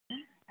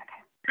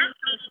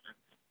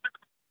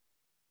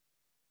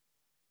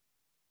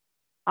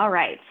All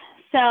right.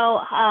 So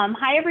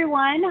hi,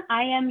 everyone.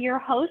 I am your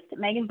host,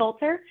 Megan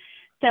Bolter.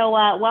 So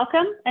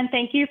welcome and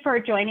thank you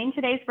for joining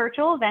today's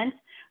virtual event.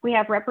 We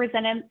have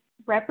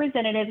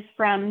representatives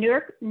from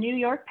New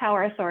York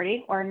Power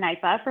Authority, or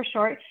NYPA for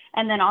short,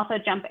 and then also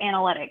JUMP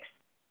Analytics.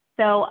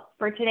 So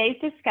for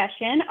today's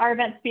discussion, our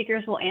event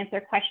speakers will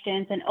answer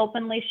questions and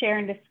openly share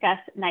and discuss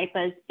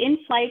NYPA's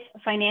in-flight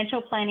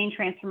financial planning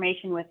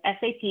transformation with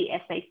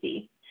SAP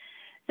SAC.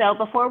 So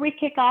before we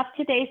kick off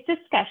today's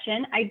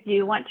discussion, I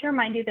do want to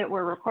remind you that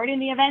we're recording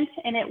the event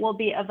and it will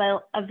be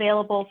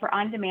available for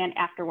on-demand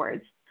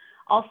afterwards.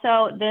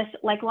 Also, this,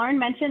 like Lauren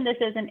mentioned, this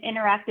is an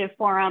interactive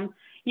forum.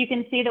 You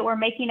can see that we're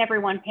making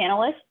everyone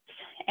panelists,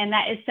 and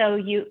that is so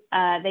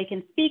they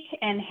can speak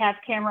and have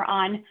camera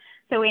on.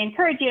 So we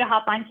encourage you to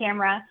hop on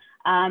camera,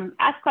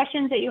 ask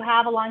questions that you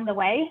have along the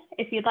way.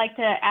 If you'd like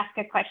to ask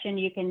a question,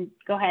 you can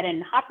go ahead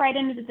and hop right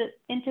into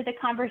the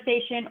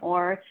conversation,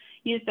 or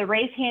use the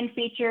raise hand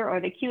feature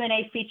or the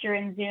Q&A feature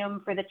in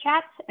Zoom for the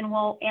chats, and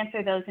we'll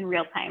answer those in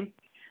real time,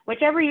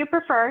 whichever you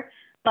prefer.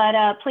 But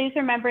please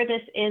remember,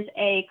 this is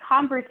a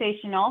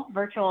conversational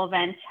virtual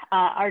event.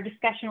 Our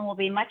discussion will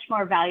be much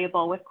more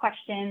valuable with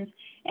questions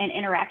and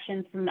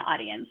interactions from the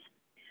audience.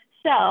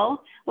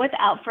 So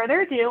without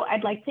further ado,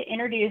 I'd like to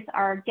introduce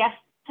our guests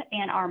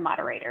and our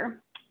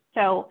moderator.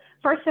 So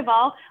first of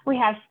all, we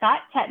have Scott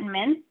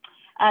Tettenman.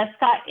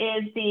 Scott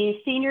is the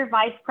Senior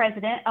Vice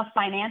President of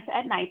Finance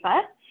at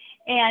NYPA,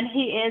 and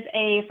he is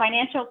a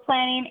financial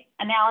planning,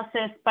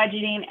 analysis,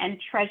 budgeting,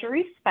 and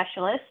treasury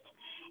specialist.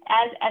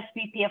 As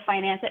SVP of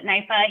Finance at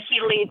NYPA,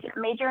 he leads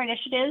major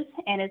initiatives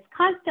and is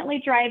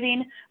constantly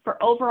driving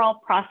for overall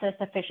process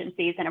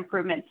efficiencies and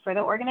improvements for the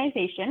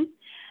organization.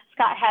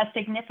 Scott has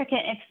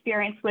significant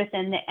experience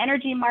within the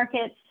energy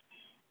markets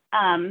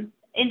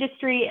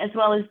industry, as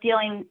well as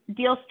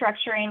deal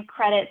structuring,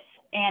 credits,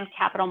 and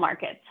capital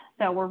markets.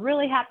 So we're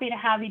really happy to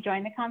have you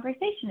join the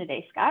conversation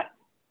today, Scott.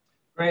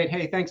 Great.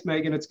 Hey, thanks,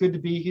 Megan. It's good to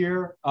be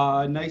here.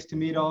 Nice to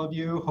meet all of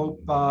you.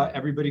 Hope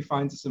everybody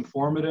finds this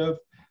informative.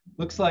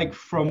 Looks like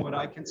from what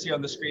I can see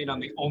on the screen, I'm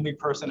the only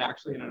person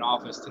actually in an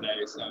office today,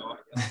 so I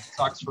guess it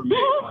sucks for me,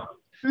 but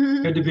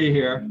good to be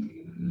here.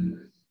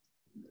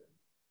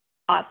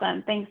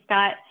 Awesome. Thanks,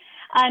 Scott.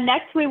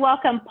 Next, we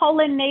welcome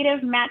Poland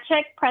native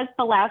Maciek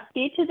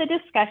Przepolowski to the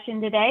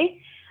discussion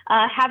today.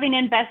 Having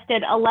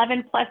invested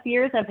 11+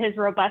 years of his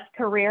robust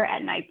career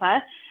at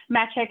NYPA,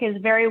 Maciek is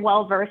very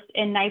well versed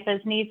in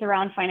NYPA's needs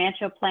around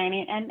financial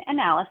planning and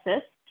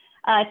analysis.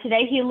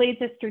 Today, he leads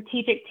a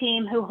strategic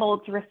team who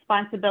holds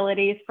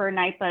responsibilities for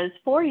NYPA's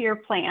 4-year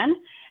plan,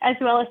 as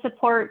well as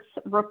supports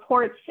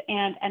reports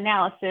and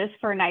analysis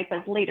for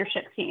NYPA's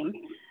leadership team.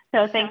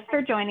 So thanks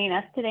for joining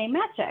us today,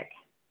 Maciek.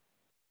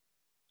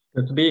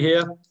 Good to be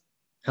here.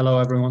 Hello,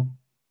 everyone.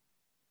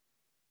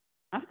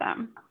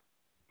 Awesome.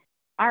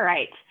 All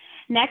right.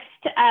 Next,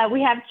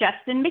 we have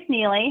Justin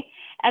McNeely.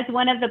 As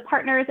one of the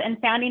partners and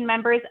founding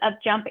members of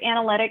JUMP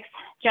Analytics,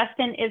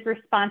 Justin is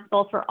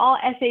responsible for all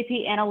SAP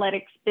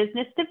Analytics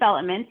business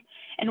development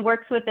and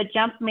works with the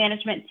JUMP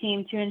management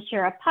team to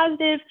ensure a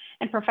positive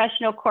and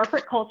professional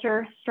corporate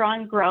culture,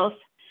 strong growth,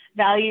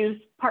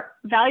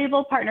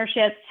 valuable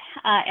partnerships,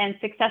 and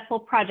successful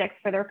projects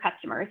for their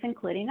customers,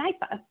 including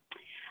NYPA.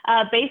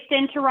 Based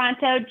in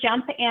Toronto,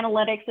 JUMP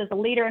Analytics is a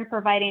leader in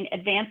providing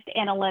advanced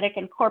analytic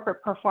and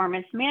corporate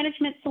performance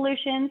management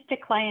solutions to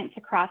clients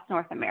across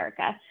North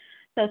America.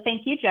 So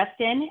thank you,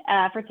 Justin,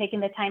 for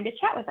taking the time to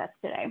chat with us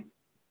today.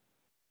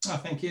 Oh,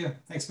 thank you.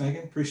 Thanks,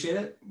 Megan. Appreciate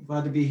it.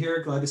 Glad to be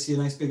here. Glad to see a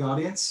nice big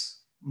audience.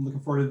 I'm looking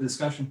forward to the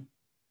discussion.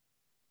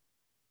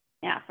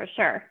 Yeah, for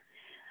sure.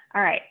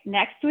 All right.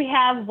 Next, we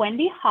have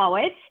Wendy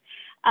Howitt.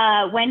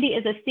 Wendy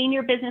is a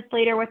senior business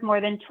leader with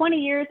more than 20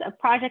 years of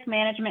project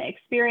management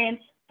experience,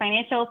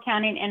 financial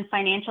accounting, and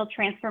financial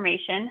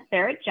transformation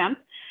there at JUMP.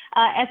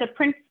 As a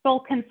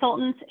principal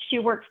consultant, she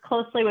works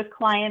closely with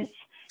clients,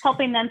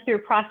 helping them through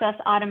process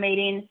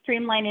automating,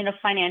 streamlining of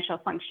financial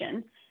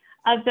functions.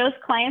 Of those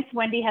clients,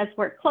 Wendy has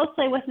worked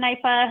closely with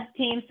NYPA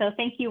team, so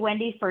thank you,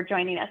 Wendy, for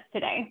joining us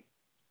today.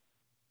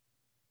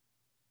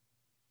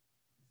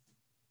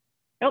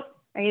 Oh,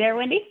 are you there,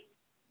 Wendy?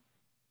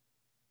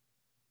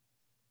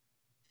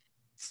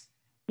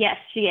 Yes,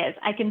 she is.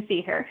 I can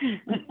see her.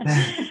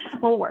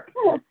 We'll work.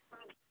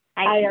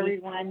 Hi,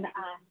 everyone.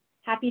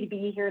 Happy to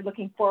be here.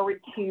 Looking forward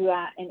to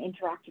an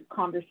interactive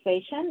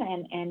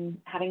conversation and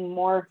having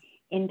more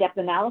in-depth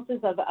analysis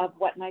of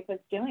what NYPA is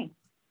doing.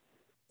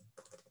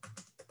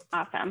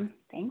 Awesome.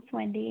 Thanks,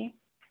 Wendy.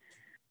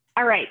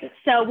 All right.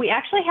 So we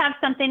actually have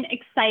something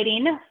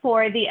exciting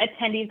for the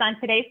attendees on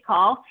today's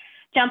call.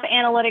 JUMP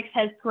Analytics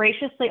has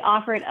graciously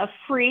offered a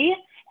free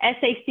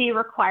SAC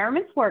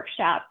requirements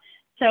workshop.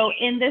 So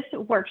in this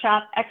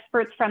workshop,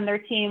 experts from their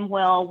team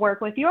will work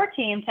with your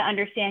team to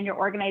understand your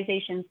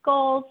organization's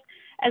goals,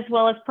 as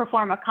well as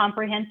perform a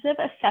comprehensive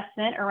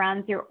assessment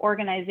around your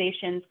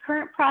organization's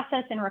current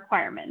process and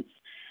requirements.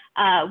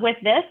 With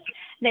this,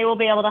 they will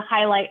be able to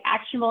highlight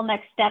actionable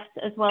next steps,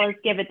 as well as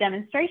give a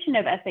demonstration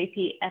of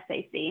SAP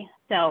SAC.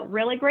 So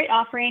really great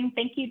offering.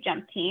 Thank you,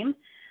 JUMP team.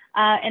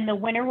 And the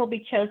winner will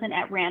be chosen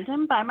at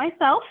random by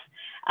myself.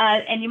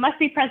 and you must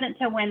be present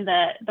to win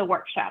the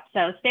workshop.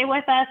 So stay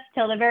with us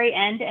till the very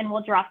end, and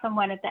we'll draw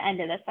someone at the end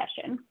of the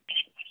session.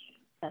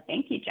 So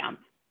thank you, Jump.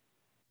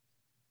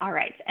 All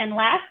right, and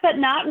last but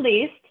not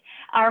least,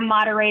 our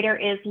moderator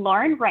is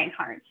Lauren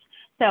Reinhardt.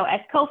 So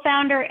as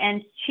co-founder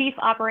and chief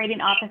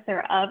operating officer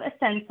of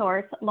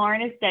AscendSource,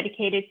 Lauren is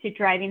dedicated to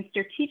driving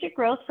strategic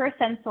growth for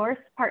AscendSource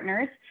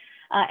partners,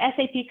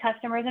 SAP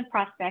customers and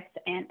prospects,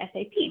 and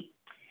SAP.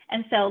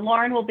 And so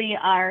Lauren will be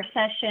our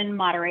session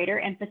moderator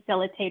and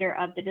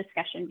facilitator of the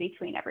discussion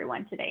between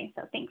everyone today.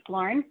 So thanks,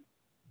 Lauren.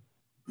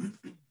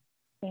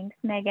 Thanks,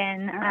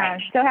 Megan.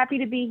 Right. So happy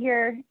to be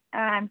here.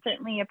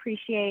 Certainly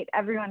appreciate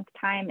everyone's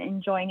time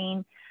in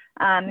joining.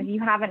 If you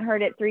haven't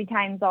heard it 3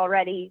 times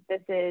already,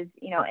 this is,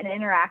 an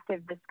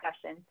interactive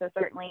discussion. So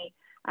certainly,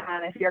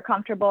 if you're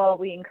comfortable,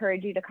 we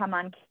encourage you to come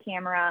on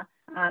camera.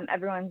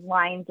 Everyone's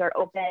lines are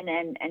open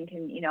and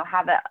can,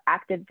 have an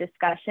active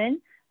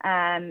discussion.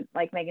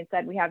 Like Megan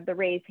said, we have the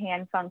raise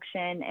hand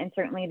function and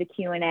certainly the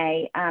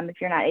Q&A. If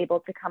you're not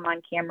able to come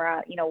on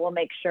camera, we'll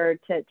make sure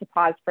to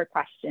pause for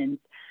questions.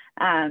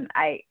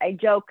 I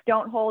joke,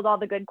 don't hold all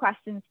the good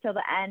questions till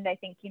the end. I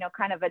think,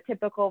 kind of a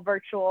typical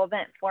virtual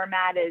event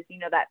format is,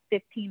 that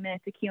 15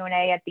 minutes of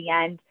Q&A at the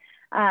end.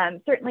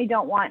 Certainly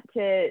don't want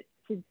to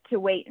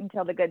wait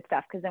until the good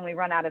stuff, because then we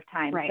run out of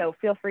time. Right. So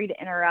feel free to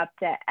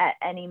interrupt at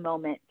any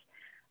moment.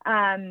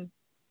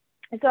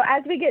 So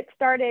as we get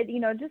started,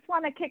 just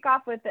want to kick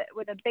off with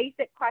a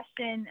basic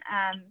question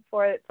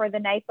for the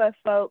NYPA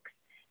folks.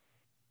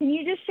 Can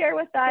you just share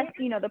with us,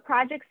 the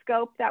project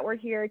scope that we're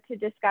here to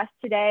discuss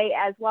today,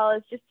 as well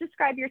as just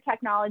describe your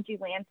technology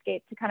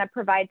landscape to kind of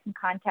provide some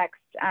context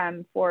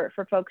for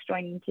folks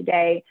joining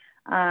today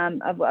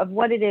of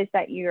what it is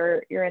that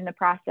you're in the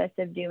process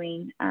of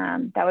doing?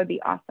 That would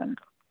be awesome.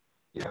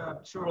 Yeah,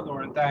 sure,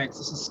 Lauren. Thanks.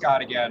 This is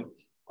Scott again.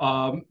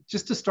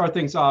 Just to start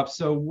things off,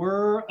 so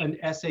we're an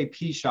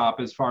SAP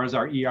shop as far as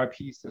our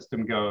ERP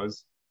system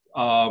goes.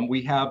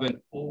 We have an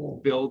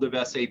old build of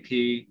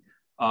SAP.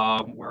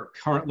 We're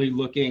currently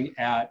looking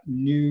at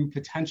new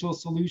potential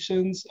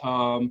solutions.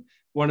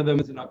 One of them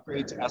is an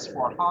upgrade to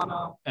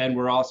S/4HANA, and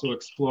we're also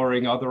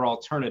exploring other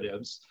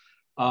alternatives.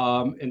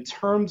 In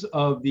terms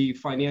of the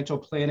financial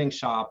planning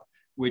shop,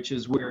 which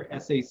is where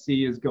SAC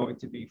is going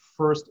to be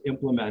first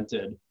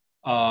implemented,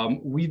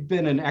 we've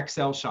been an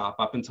Excel shop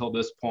up until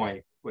this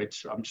point,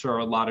 which I'm sure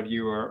a lot of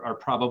you are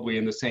probably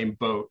in the same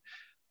boat.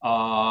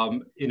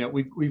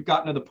 We've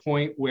gotten to the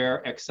point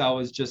where Excel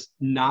is just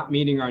not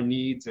meeting our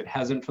needs. It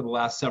hasn't for the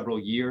last several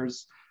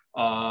years.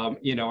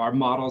 Our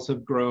models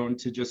have grown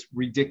to just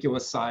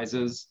ridiculous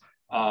sizes.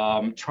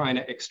 Trying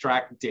to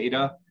extract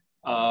data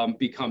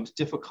becomes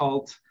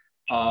difficult.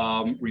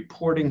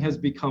 Reporting has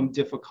become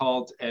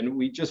difficult, and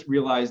we just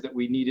realized that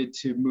we needed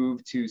to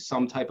move to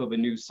some type of a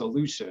new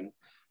solution,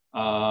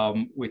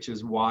 which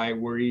is why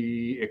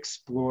we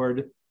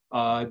explored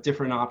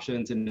different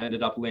options and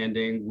ended up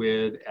landing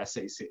with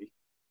SAC.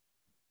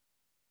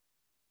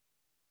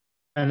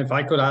 And if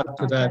I could add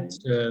to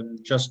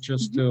that, just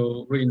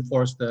to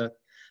reinforce the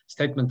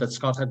statement that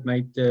Scott had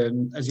made,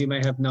 as you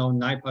may have known,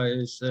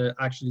 NYPA is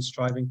actually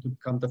striving to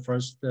become the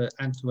first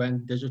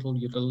end-to-end digital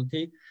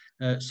utility.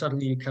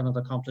 Certainly you cannot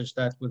accomplish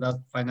that without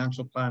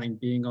financial planning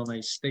being on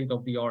a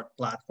state-of-the-art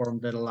platform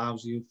that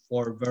allows you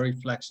for very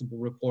flexible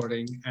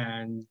reporting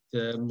and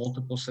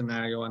multiple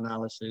scenario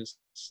analysis,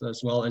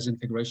 as well as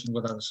integration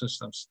with other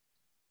systems.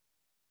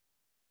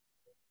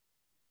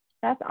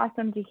 That's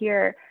awesome to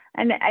hear.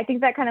 And I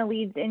think that kind of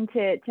leads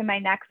into my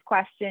next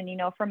question.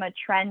 From a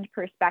trend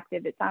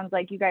perspective, it sounds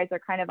like you guys are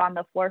kind of on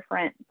the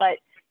forefront, but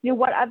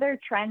what other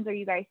trends are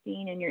you guys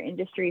seeing in your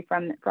industry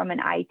from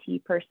an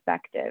IT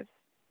perspective?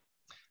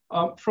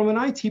 From an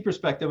IT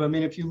perspective, I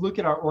mean, if you look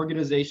at our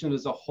organization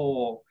as a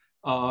whole,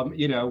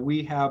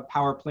 we have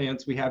power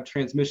plants, we have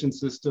transmission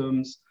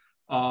systems.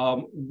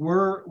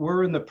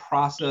 We're in the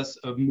process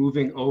of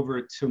moving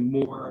over to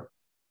more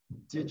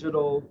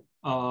digital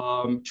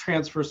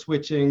transfer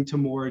switching, to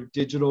more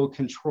digital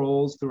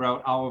controls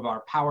throughout all of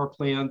our power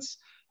plants.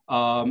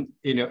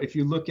 If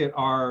you look at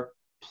our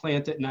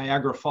plant at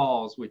Niagara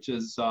Falls, which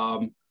is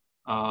the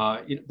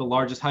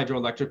largest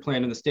hydroelectric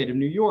plant in the state of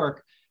New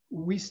York,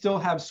 we still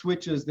have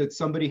switches that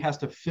somebody has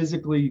to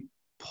physically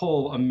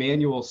pull a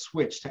manual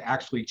switch to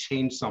actually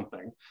change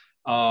something.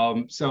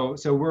 So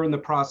we're in the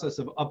process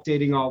of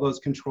updating all those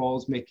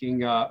controls,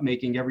 making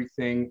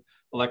everything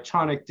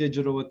electronic,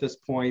 digital at this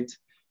point.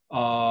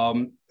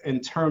 In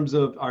terms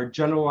of our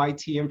general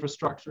IT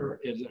infrastructure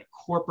at a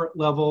corporate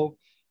level,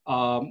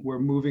 we're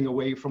moving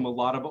away from a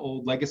lot of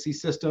old legacy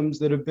systems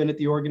that have been at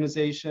the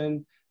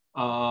organization.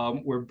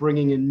 We're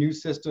bringing in new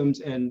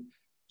systems and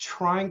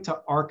trying to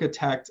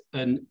architect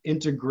an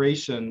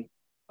integration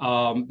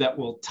that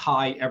will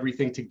tie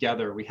everything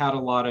together. We had a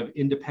lot of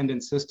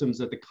independent systems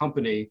at the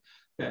company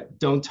that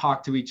don't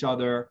talk to each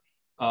other.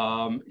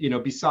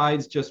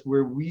 Besides just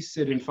where we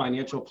sit in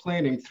financial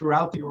planning,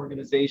 throughout the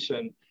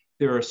organization,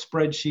 there are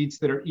spreadsheets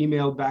that are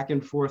emailed back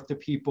and forth to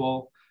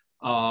people.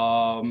 We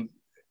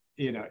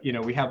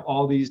have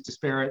all these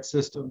disparate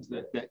systems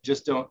that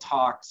just don't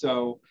talk.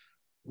 So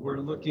we're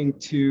looking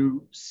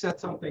to set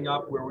something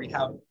up where we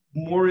have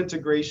more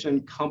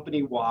integration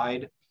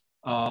company-wide,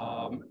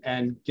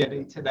 and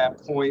getting to that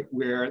point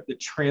where the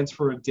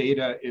transfer of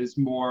data is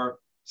more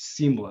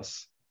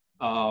seamless,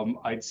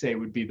 I'd say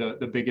would be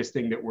the biggest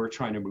thing that we're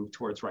trying to move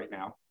towards right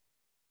now.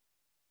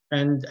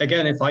 And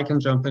again, if I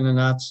can jump in and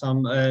add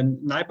some,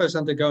 NYPA is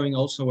undergoing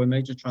also a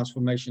major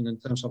transformation in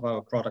terms of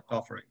our product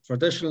offering.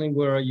 Traditionally,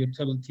 we're a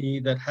utility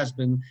that has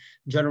been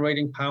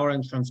generating power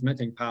and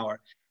transmitting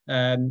power.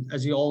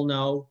 As you all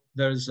know,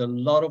 there's a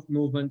lot of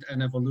movement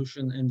and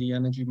evolution in the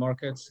energy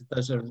markets.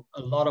 There's a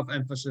lot of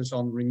emphasis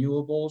on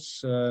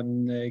renewables,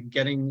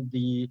 getting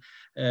the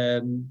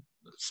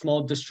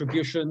small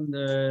distribution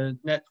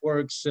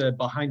networks,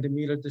 behind the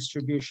meter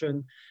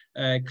distribution,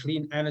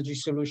 clean energy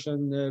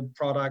solution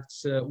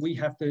products. We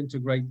have to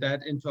integrate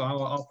that into our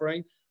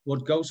offering.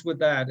 What goes with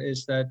that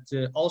is that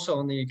also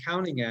on the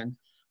accounting end,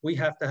 we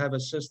have to have a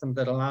system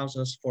that allows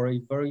us for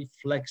a very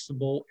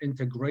flexible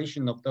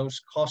integration of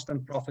those cost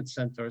and profit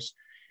centers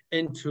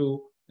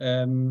into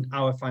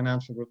our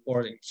financial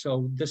reporting.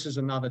 So this is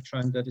another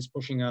trend that is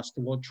pushing us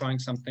toward trying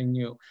something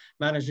new.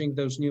 Managing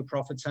those new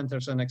profit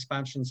centers and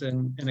expansions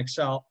in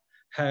Excel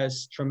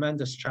has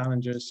tremendous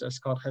challenges. As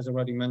Scott has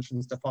already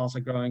mentioned, the files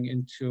are growing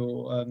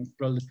into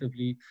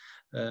relatively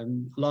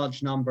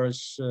large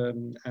numbers,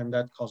 and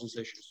that causes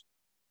issues.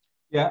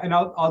 Yeah, and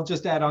I'll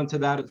just add on to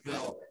that as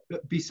well.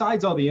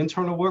 Besides all the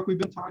internal work we've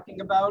been talking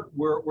about,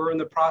 we're in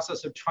the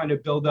process of trying to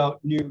build out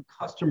new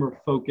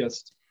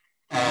customer-focused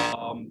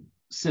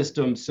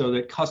systems so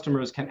that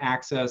customers can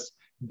access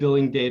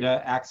billing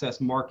data,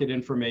 access market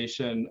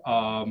information.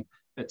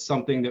 It's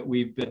something that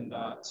we've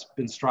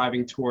been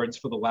striving towards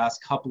for the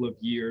last couple of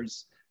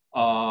years.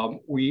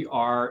 We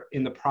are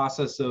in the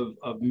process of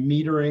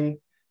metering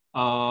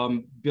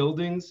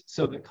buildings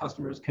so that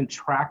customers can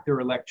track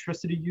their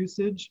electricity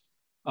usage,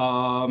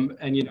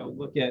 and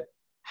look at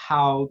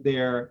how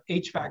their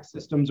HVAC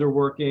systems are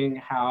working,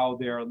 how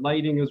their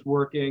lighting is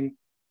working,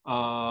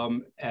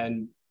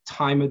 and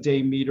time of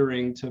day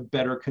metering to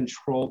better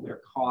control their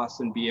costs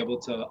and be able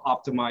to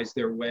optimize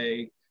their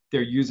way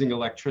they're using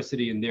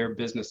electricity in their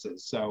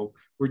businesses. So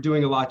we're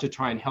doing a lot to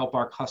try and help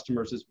our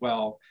customers as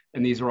well.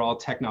 And these are all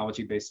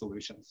technology-based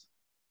solutions.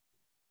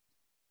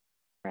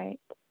 Right.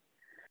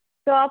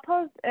 So I'll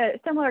pose a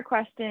similar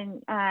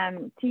question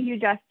to you,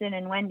 Justin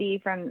and Wendy,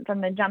 from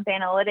the Jump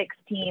Analytics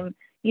team.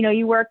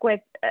 You work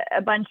with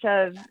a bunch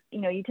of,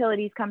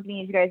 utilities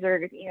companies. You guys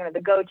are,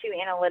 the go-to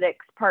analytics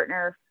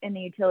partner in the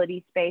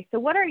utility space. So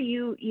what are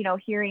you,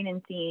 hearing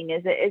and seeing?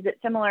 Is it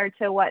similar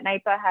to what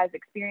NYPA has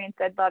experienced?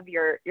 I'd love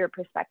your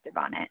perspective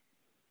on it.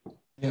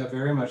 Yeah,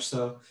 very much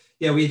so.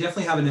 Yeah, we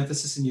definitely have an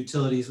emphasis in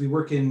utilities. We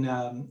work in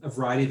a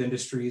variety of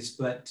industries,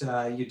 but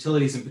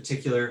utilities in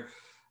particular,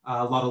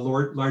 a lot of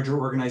larger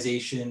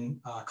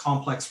organization,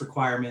 complex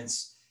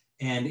requirements,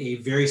 and a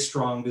very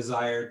strong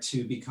desire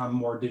to become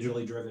more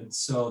digitally driven.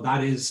 So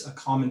that is a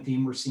common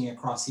theme we're seeing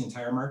across the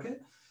entire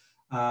market.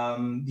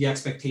 The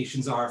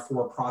expectations are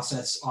for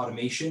process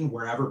automation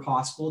wherever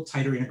possible,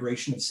 tighter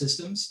integration of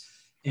systems,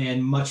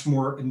 and much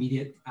more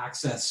immediate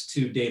access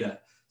to data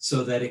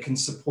so that it can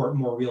support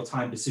more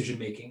real-time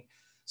decision-making.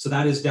 So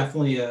that is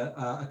definitely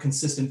a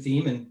consistent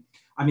theme. And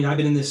I mean, I've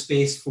been in this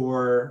space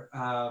for,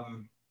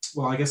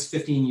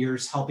 15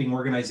 years, helping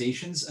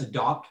organizations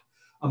adopt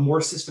a more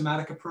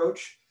systematic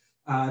approach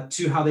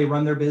to how they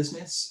run their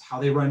business, how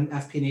they run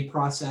FP&A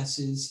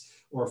processes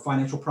or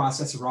financial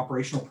processes or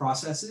operational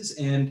processes.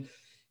 And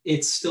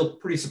it's still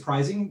pretty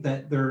surprising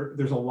that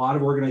there's a lot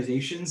of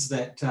organizations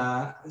that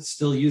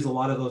still use a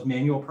lot of those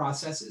manual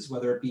processes,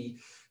 whether it be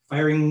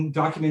firing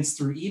documents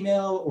through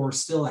email or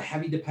still a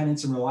heavy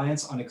dependence and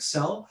reliance on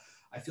Excel.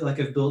 I feel like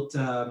I've built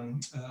a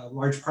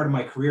large part of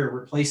my career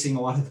replacing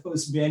a lot of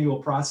those manual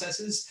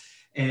processes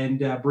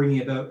and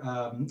bringing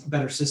about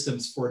better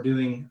systems for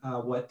doing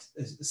what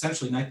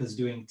essentially NYPA is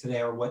doing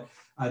today, or what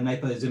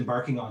NYPA is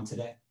embarking on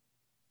today.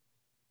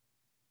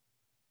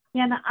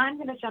 Yeah, and I'm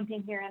going to jump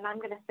in here, and I'm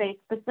going to say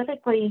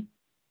specifically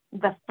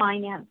the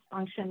finance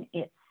function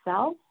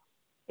itself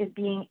is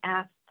being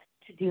asked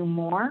to do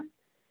more.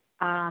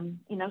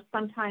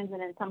 Sometimes,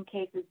 and in some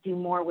cases, do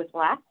more with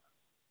less.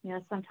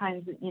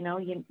 Sometimes,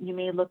 you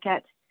may look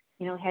at,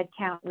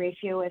 headcount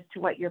ratio as to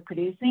what you're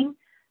producing.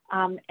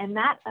 And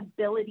that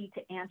ability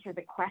to answer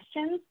the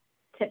questions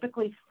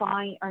typically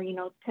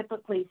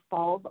typically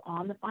falls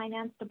on the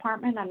finance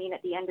department. I mean,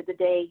 at the end of the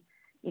day,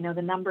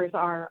 the numbers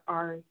are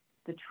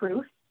the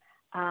truth.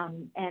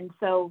 And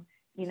so,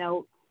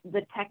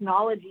 the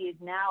technology is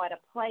now at a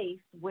place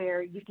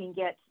where you can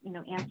get,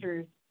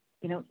 answers,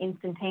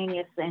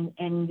 instantaneous,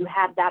 and you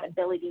have that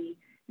ability,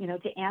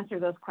 to answer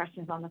those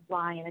questions on the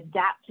fly and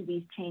adapt to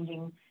these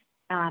changing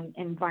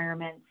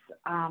environments.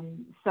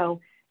 So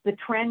the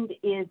trend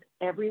is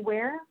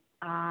everywhere,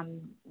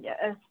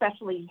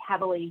 especially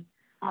heavily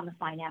on the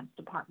finance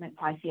department,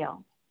 I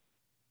feel.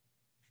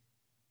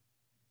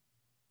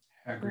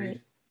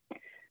 Agreed.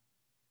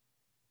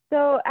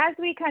 So as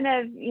we kind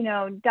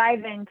of,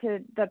 dive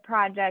into the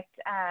project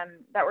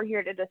that we're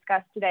here to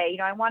discuss today,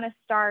 I want to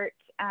start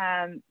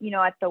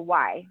at the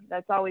why.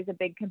 That's always a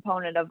big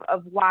component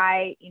of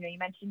why, you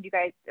mentioned you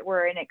guys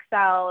were in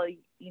Excel, it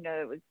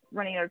was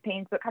running out of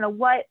pains, but kind of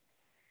what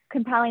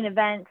compelling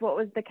events, what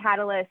was the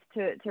catalyst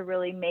to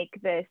really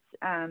make this,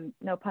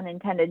 no pun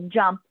intended,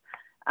 jump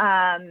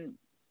to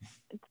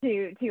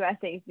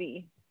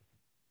SAP?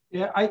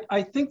 Yeah,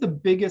 I think the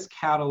biggest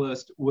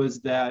catalyst was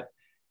that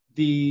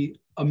the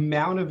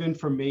amount of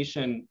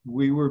information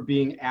we were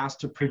being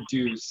asked to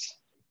produce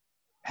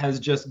has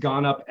just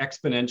gone up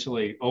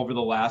exponentially over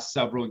the last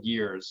several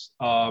years.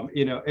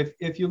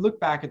 If you look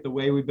back at the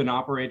way we've been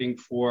operating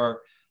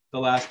for the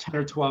last 10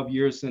 or 12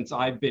 years since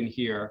I've been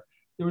here,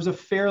 there was a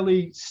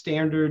fairly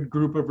standard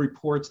group of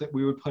reports that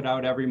we would put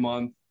out every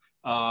month.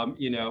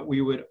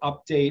 We would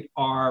update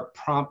our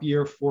prompt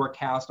year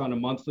forecast on a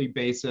monthly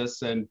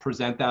basis and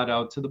present that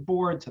out to the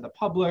board, to the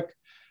public.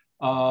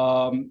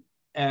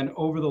 And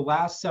over the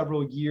last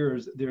several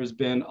years, there's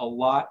been a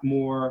lot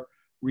more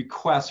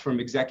requests from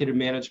executive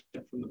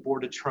management, from the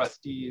board of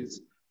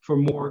trustees for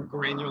more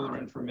granular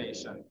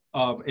information.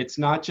 It's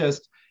not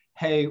just,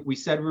 hey, we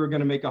said we were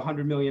going to make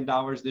 $100 million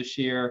this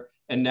year,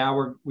 and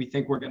now we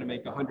think we're going to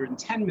make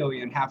 110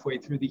 million halfway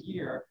through the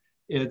year.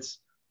 It's,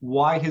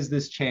 why has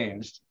this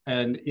changed?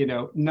 And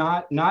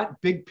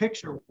not big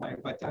picture,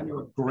 but down to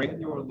a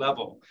granular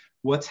level.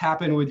 What's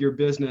happened with your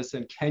business,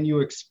 and can you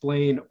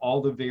explain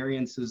all the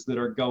variances that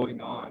are going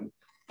on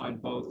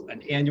both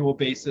an annual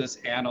basis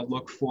and a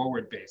look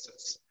forward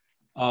basis?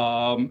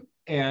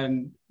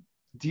 And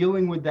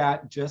dealing with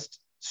that just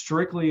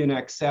strictly in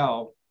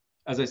Excel,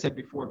 as I said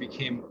before,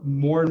 became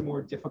more and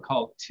more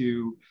difficult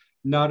to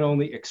not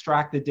only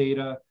extract the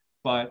data,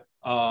 but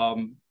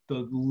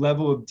the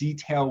level of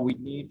detail we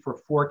need for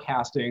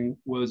forecasting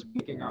was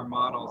making our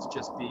models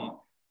just be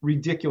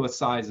ridiculous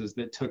sizes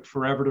that took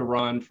forever to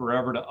run,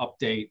 forever to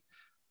update.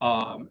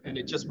 And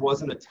it just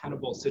wasn't a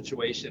tenable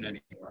situation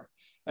anymore.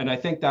 And I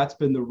think that's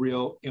been the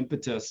real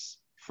impetus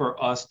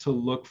for us to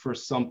look for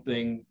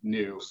something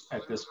new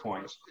at this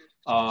point.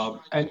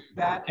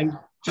 And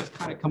just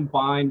kind of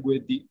combined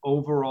with the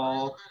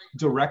overall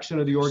direction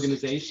of the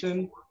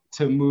organization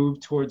to move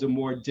towards a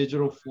more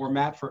digital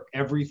format for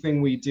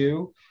everything we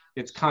do,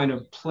 it's kind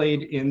of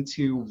played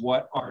into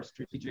what our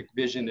strategic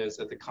vision is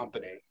at the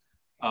company.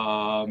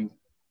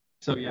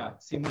 So yeah,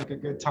 it seemed like a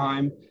good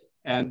time.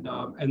 And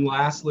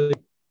lastly,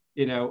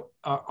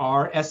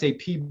 our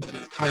SAP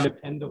is kind of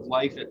end of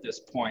life at this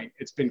point.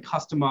 It's been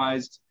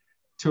customized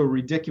to a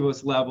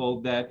ridiculous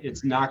level that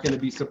it's not going to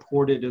be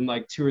supported in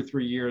like 2 or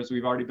 3 years.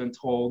 We've already been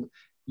told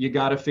you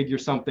got to figure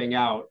something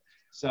out.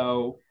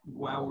 So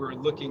while we're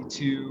looking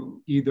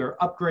to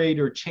either upgrade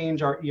or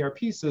change our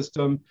ERP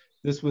system,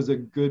 this was a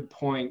good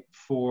point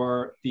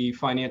for the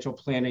financial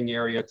planning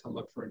area to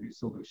look for a new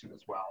solution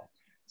as well.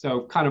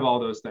 So kind of all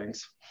those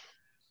things.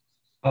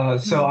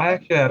 So I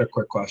actually had a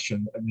quick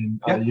question. I mean,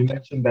 Yeah. You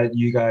mentioned that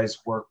you guys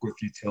work with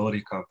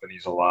utility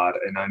companies a lot,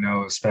 and I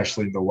know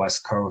especially the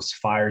West Coast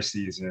fire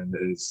season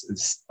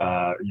is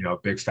a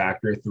big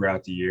factor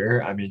throughout the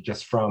year. I mean,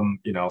 just from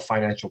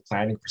financial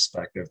planning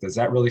perspective, does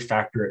that really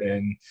factor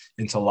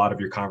into a lot of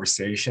your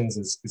conversations?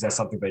 Is that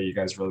something that you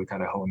guys really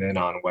kind of hone in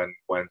on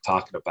when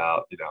talking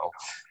about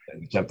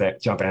jump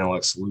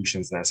analytics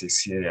solutions and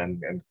SAC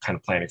and kind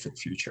of planning for the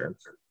future?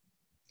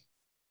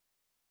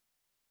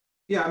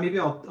 Yeah, maybe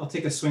I'll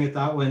take a swing at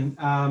that one.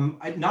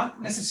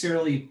 Not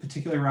necessarily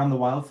particularly around the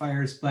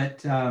wildfires,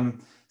 but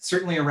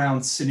certainly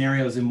around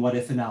scenarios and what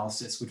if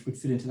analysis, which would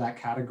fit into that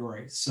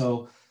category.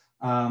 So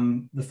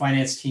the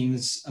finance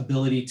team's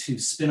ability to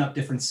spin up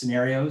different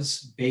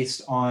scenarios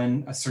based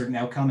on a certain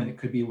outcome, and it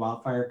could be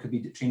wildfire, it could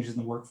be changes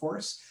in the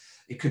workforce,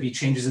 it could be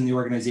changes in the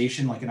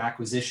organization like an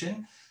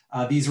acquisition.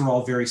 These are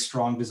all very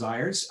strong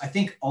desires. I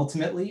think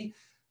ultimately,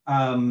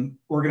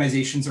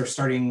 organizations are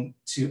starting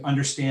to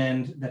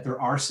understand that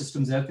there are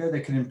systems out there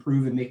that can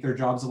improve and make their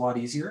jobs a lot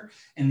easier,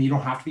 and you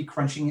don't have to be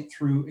crunching it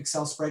through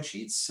Excel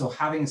spreadsheets. So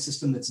having a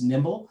system that's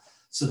nimble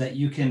so that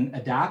you can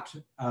adapt,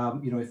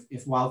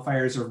 if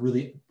wildfires are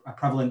really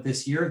prevalent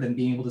this year, then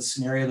being able to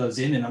scenario those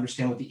in and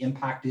understand what the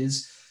impact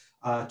is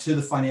to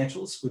the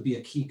financials would be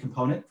a key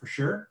component for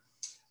sure.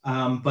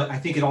 But I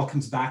think it all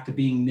comes back to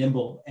being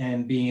nimble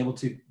and being able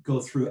to go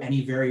through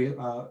any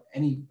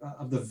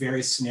of the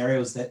various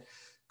scenarios that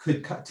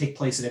could take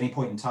place at any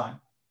point in time.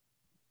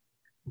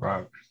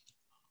 Right.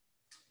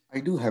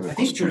 I do have a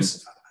question.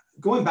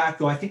 Going back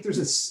though, I think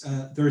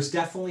there's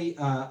definitely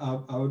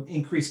an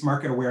increased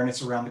market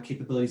awareness around the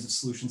capabilities of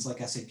solutions like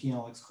SAP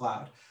Analytics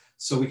Cloud.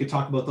 So we could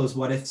talk about those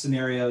what if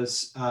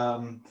scenarios,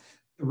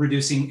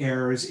 reducing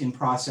errors in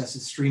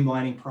processes,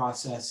 streamlining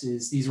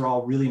processes. These are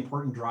all really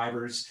important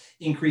drivers,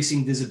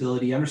 increasing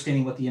visibility,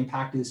 understanding what the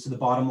impact is to the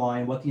bottom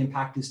line, what the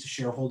impact is to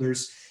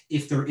shareholders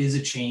if there is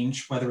a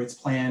change, whether it's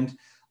planned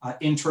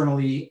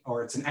internally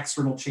or it's an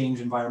external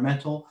change,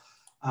 environmental.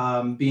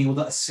 Being able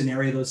to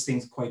scenario those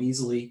things quite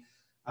easily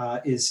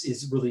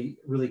is really,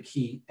 really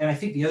key. And I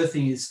think the other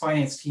thing is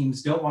finance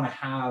teams don't want to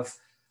have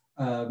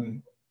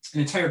an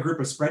entire group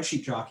of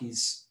spreadsheet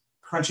jockeys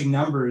crunching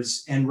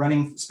numbers and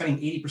spending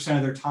 80%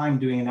 of their time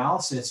doing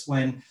analysis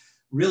when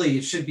really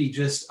it should be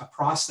just a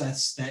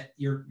process that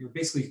you're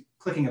basically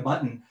clicking a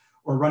button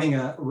or running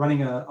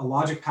a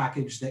logic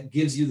package that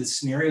gives you the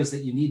scenarios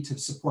that you need to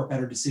support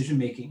better decision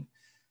making.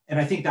 And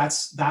I think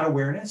that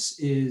awareness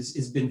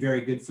is been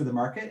very good for the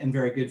market and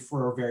very good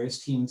for our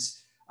various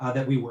teams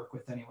that we work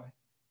with anyway.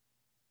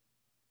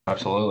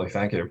 Absolutely,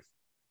 thank you.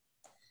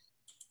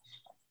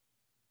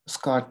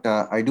 Scott,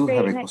 I do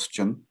have a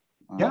question.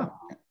 Yeah.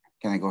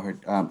 Can I go ahead?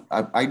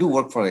 I do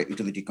work for a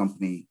utility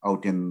company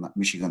out in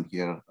Michigan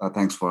here.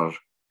 Thanks for,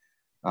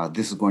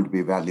 this is going to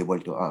be valuable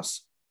to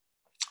us.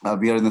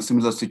 We are in a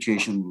similar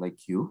situation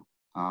like you,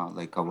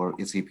 like our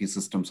SAP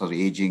systems are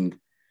aging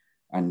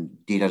and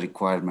data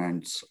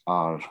requirements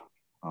are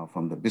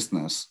from the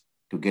business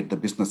to get the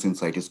business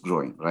insight is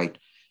growing, right?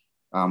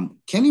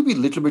 Can you be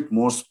a little bit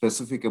more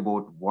specific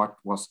about what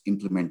was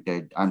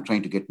implemented? I'm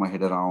trying to get my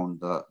head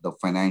around the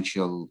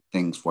financial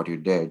things, what you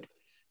did.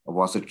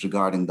 Was it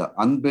regarding the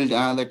unbilled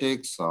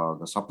analytics or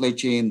the supply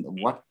chain?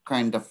 What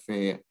kind of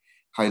a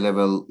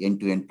high-level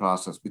end-to-end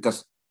process?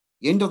 Because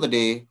end of the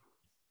day,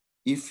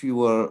 if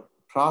your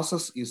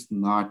process is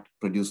not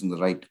producing the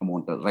right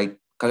amount of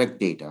correct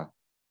data,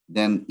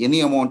 then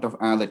any amount of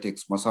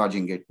analytics,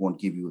 massaging it won't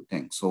give you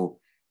things. So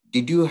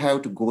did you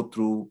have to go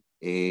through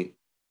a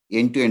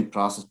end-to-end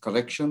process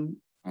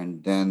correction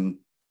and then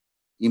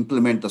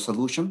implement the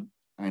solution?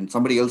 And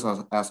somebody else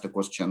has asked a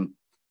question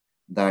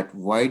that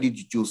why did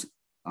you choose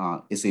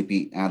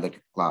SAP Analytics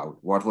Cloud?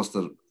 What was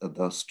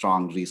the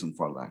strong reason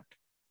for that?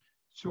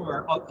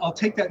 Sure, I'll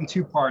take that in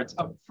two parts.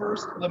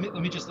 First, let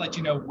me just let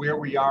you know where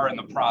we are in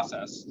the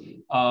process.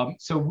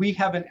 So we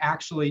haven't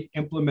actually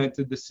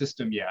implemented the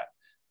system yet.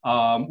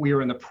 We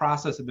are in the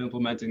process of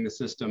implementing the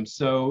system.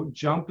 So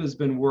Jump has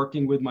been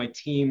working with my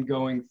team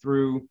going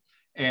through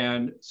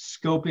and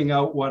scoping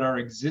out what our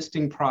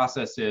existing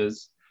process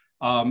is,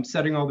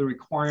 setting all the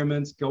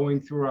requirements,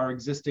 going through our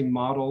existing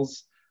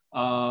models.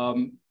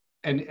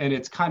 And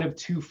it's kind of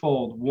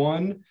twofold.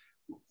 One,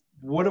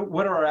 what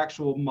are our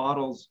actual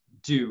models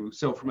do?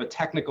 So from a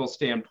technical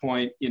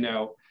standpoint, you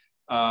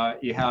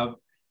have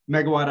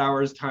megawatt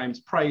hours times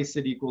price,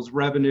 it equals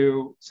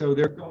revenue. So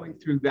they're going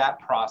through that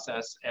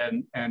process,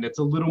 and it's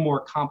a little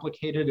more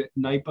complicated at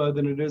NYPA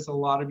than it is a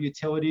lot of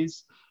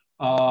utilities,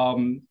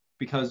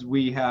 because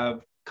we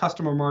have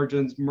customer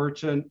margins,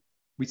 merchant,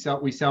 we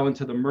sell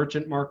into the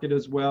merchant market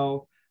as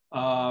well.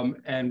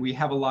 And we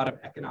have a lot of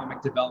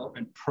economic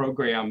development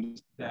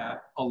programs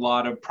that a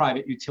lot of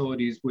private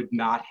utilities would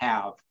not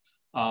have.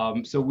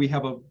 So we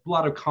have a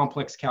lot of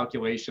complex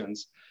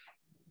calculations.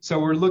 So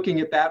we're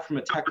looking at that from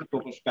a technical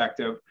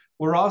perspective.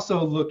 We're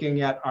also looking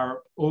at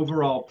our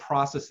overall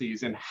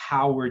processes and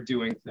how we're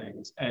doing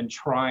things and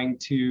trying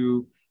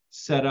to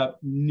set up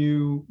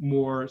new,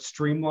 more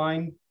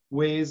streamlined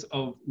ways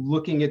of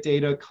looking at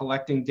data,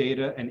 collecting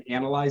data, and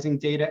analyzing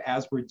data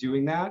as we're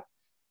doing that.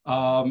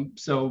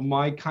 So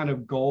my kind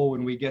of goal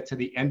when we get to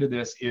the end of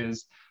this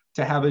is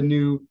to have a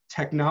new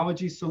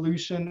technology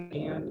solution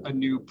and a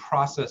new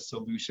process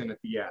solution at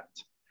the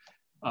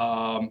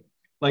end.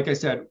 Like I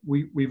said,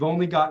 we've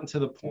only gotten to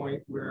the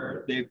point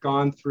where they've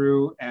gone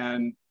through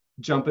and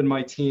Jump and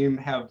my team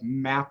have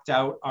mapped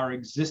out our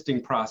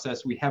existing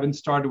process. We haven't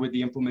started with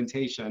the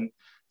implementation.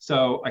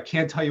 So I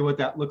can't tell you what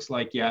that looks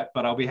like yet,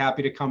 but I'll be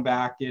happy to come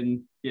back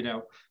in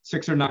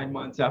 6 or 9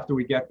 months after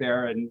we get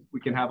there, and we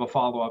can have a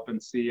follow-up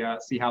and see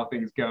how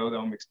things go,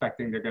 though I'm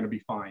expecting they're going to be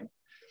fine.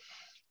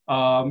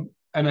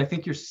 And I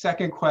think your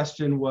second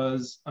question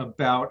was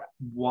about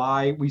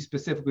why we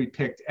specifically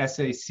picked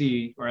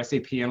SAC or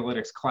SAP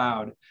Analytics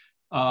Cloud.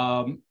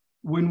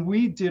 When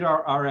we did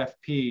our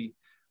RFP,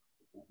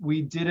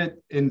 we did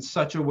it in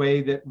such a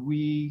way that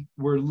we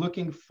were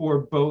looking for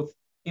both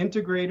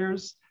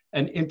integrators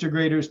and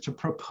integrators to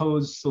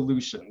propose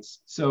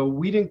solutions. So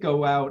we didn't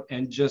go out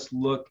and just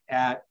look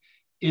at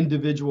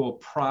individual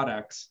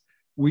products.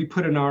 We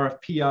put an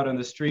RFP out on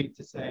the street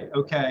to say,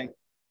 okay,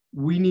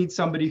 we need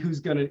somebody who's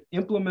going to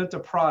implement a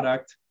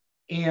product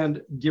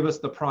and give us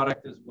the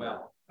product as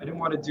well. I didn't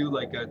want to do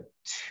like a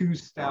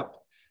two-step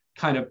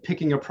kind of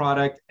picking a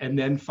product and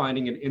then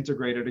finding an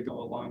integrator to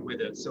go along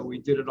with it. So we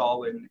did it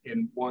all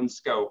in one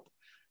scope.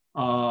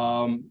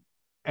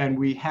 And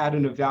we had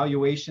an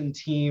evaluation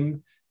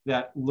team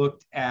that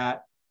looked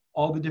at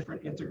all the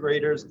different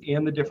integrators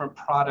and the different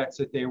products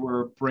that they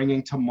were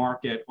bringing to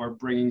market or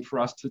bringing for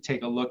us to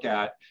take a look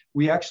at.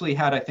 We actually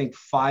had, I think,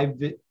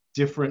 5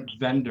 different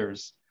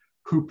vendors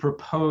who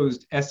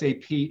proposed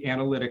SAP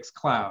Analytics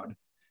Cloud,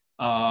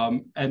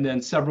 and then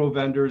several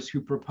vendors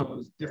who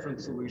proposed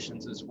different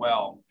solutions as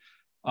well.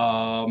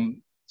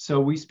 So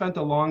we spent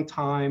a long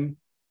time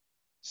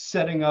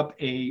setting up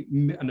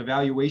an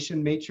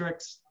evaluation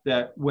matrix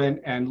that went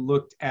and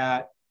looked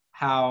at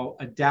how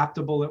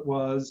adaptable it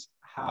was,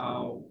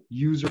 how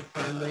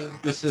user-friendly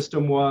the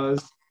system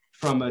was.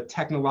 From a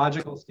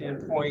technological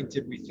standpoint,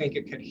 did we think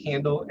it could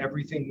handle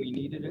everything we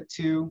needed it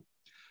to?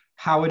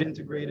 How it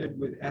integrated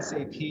with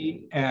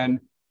SAP, and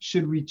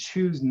should we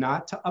choose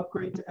not to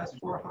upgrade to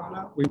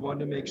S/4HANA, we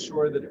wanted to make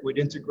sure that it would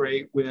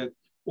integrate with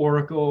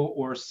Oracle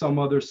or some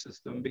other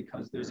system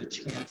because there's a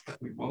chance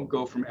that we won't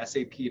go from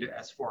SAP to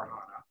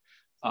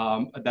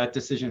S/4HANA. That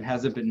decision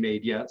hasn't been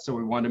made yet, so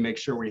we wanted to make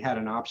sure we had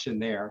an option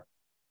there.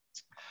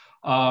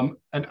 And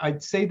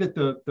I'd say that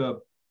the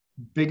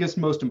biggest,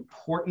 most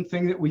important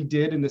thing that we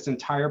did in this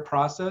entire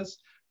process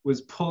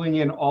was pulling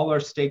in all our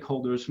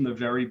stakeholders from the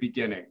very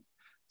beginning.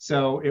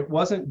 So it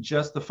wasn't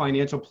just the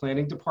financial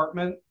planning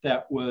department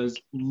that was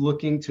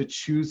looking to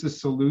choose a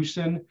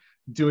solution,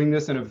 doing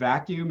this in a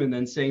vacuum and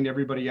then saying to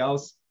everybody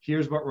else,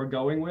 here's what we're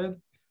going with.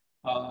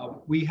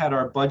 We had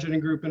our budgeting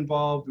group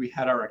involved, we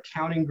had our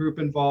accounting group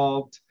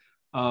involved,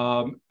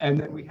 and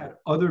then we had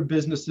other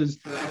businesses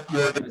throughout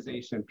the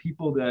organization,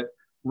 people that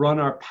run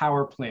our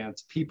power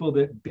plants, people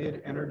that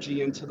bid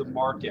energy into the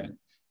market.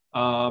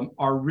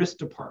 Our risk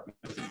department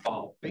is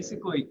involved.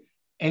 Basically,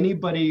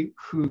 anybody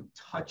who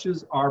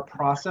touches our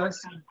process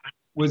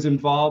was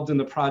involved in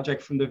the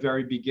project from the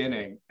very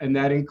beginning. And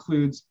that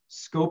includes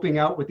scoping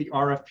out what the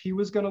RFP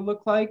was going to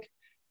look like.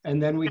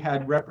 And then we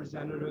had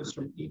representatives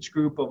from each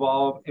group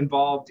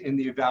involved in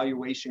the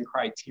evaluation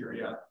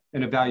criteria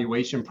and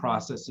evaluation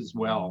process as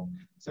well.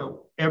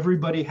 So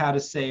everybody had a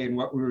say in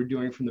what we were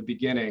doing from the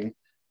beginning,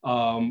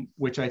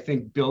 which I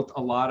think built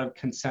a lot of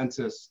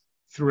consensus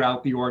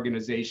throughout the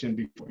organization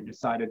before we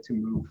decided to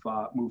move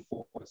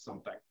forward with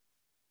something.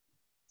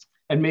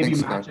 And maybe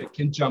Magic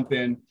can jump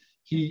in.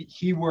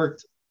 He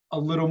worked a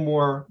little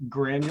more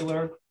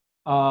granular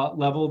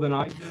level than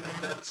I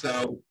did,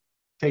 so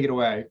take it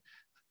away.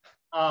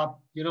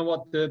 You know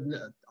what,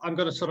 I'm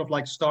going to sort of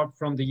like start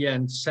from the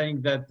end,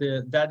 saying that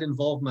that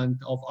involvement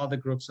of other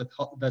groups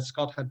that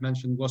Scott had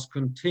mentioned was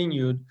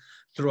continued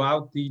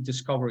throughout the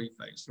discovery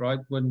phase, right?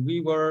 When we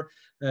were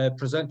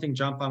presenting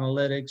Jump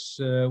Analytics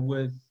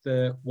with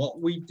what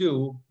we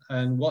do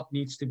and what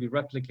needs to be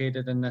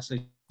replicated in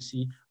SAC,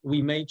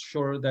 we made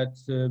sure that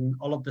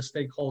all of the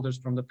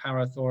stakeholders from the Power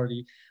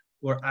Authority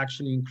were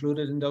actually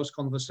included in those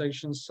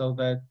conversations so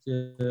that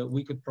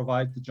we could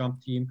provide the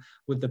Jump team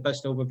with the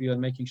best overview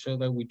and making sure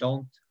that we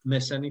don't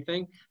miss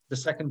anything. The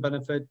second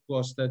benefit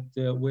was that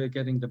we're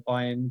getting the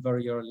buy-in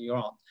very early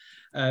on.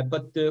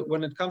 But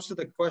when it comes to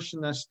the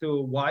question as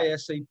to why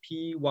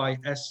SAP, why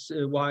SAC,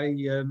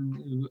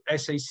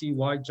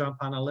 why Jump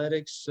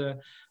Analytics,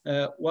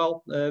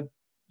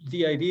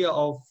 the idea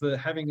of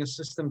having a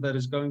system that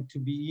is going to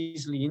be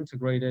easily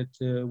integrated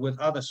with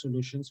other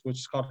solutions, which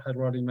Scott had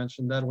already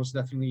mentioned, that was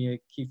definitely a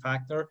key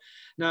factor.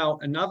 Now,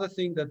 another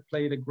thing that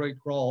played a great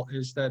role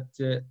is that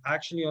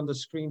actually on the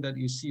screen that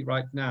you see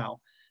right now,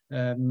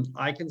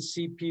 I can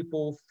see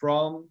people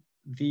from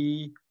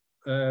the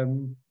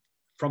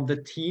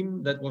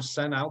team that was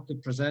sent out to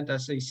present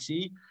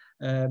SAC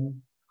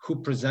who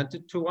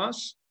presented to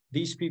us.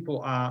 These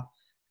people are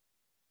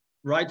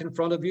right in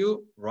front of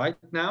you right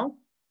now.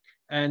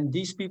 And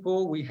these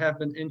people we have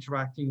been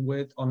interacting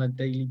with on a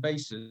daily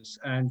basis.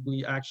 And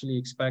we actually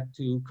expect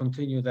to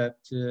continue that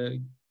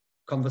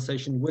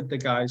conversation with the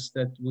guys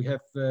that we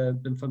have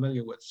been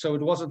familiar with. So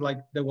it wasn't like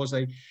there was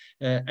an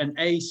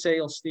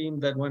sales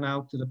team that went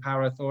out to the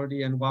Power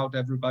Authority and wowed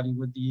everybody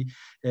with the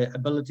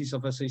abilities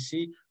of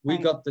SAC. We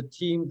got the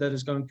team that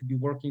is going to be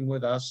working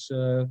with us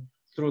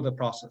through the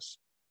process.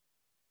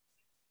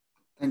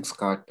 Thanks,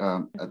 Scott.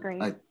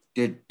 I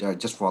did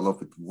just follow up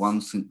with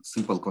one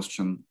simple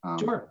question.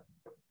 Sure.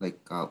 Like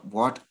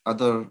what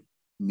other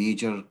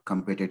major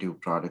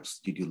competitive products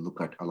did you look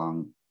at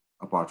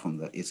apart from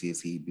the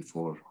SAC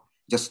before?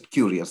 Just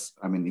curious.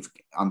 I mean, if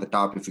on the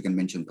top, if you can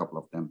mention a couple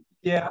of them.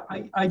 Yeah,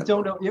 I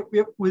don't know.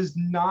 It was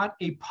not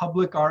a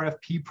public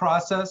RFP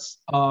process.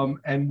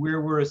 And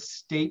where we're a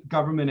state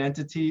government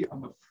entity,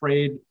 I'm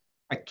afraid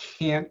I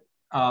can't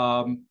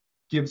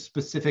give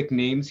specific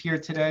names here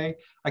today.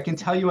 I can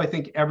tell you, I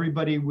think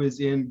everybody was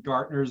in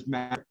Gartner's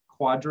Magic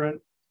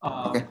Quadrant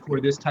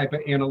for this type of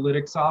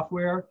analytic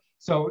software.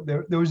 So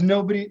there was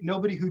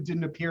nobody who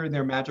didn't appear in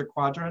their Magic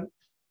Quadrant.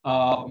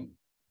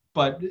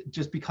 But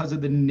just because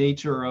of the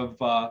nature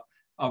of our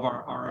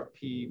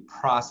RFP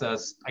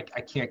process,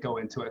 I can't go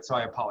into it. So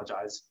I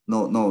apologize.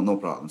 No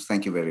problems.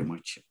 Thank you very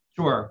much.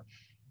 Sure.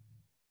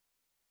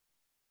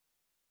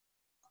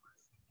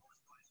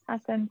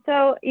 Awesome.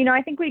 So,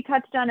 I think we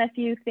touched on a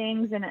few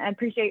things, and I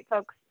appreciate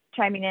folks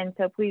chiming in.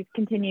 So please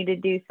continue to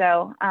do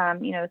so.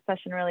 This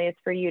session really is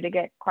for you to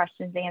get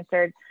questions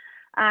answered.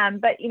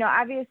 But,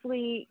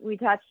 obviously we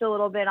touched a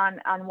little bit on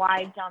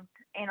why Jump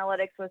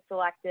Analytics was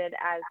selected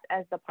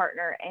as the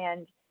partner.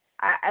 And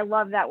I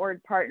love that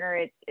word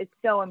partner. It's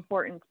so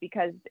important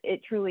because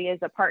it truly is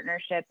a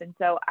partnership. And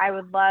so I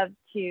would love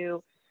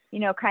to,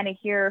 kind of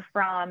hear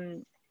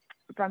from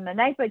the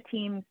NYPA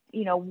team,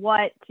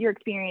 what your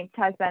experience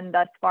has been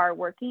thus far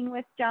working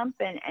with Jump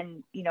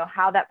and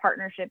how that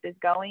partnership is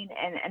going,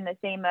 and the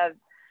same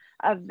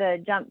of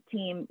the Jump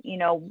team,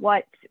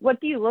 what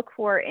do you look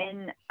for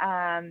in,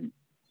 in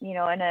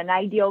an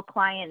ideal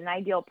client, an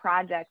ideal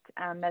project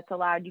that's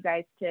allowed you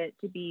guys to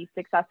be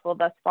successful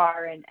thus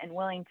far and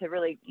willing to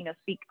really,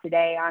 speak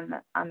today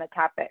on the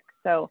topic.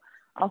 So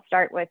I'll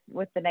start with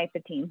the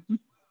NYPA team.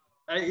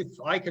 if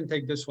I can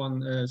take this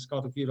one,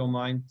 Scott, if you don't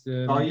mind.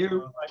 Are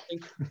you? I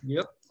think,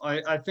 yep.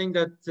 I think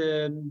that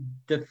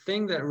the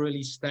thing that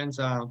really stands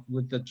out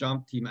with the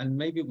Jump team, and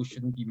maybe we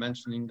shouldn't be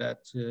mentioning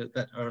that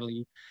that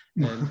early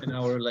in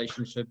our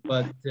relationship,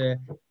 but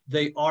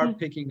they are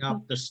picking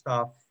up the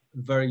stuff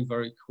very,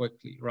 very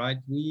quickly, right?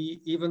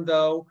 Even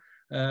though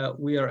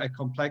we are a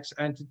complex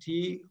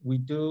entity, we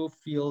do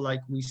feel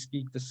like we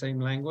speak the same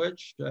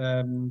language.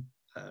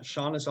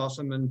 Sean is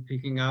awesome in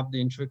picking up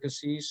the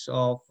intricacies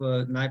of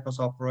NYPA's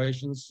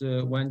operations.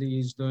 Wendy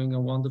is doing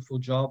a wonderful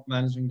job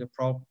managing the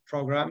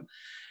program.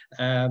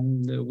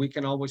 We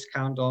can always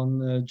count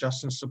on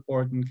Justin's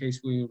support in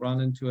case we run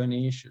into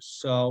any issues.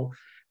 So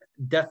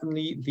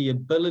definitely the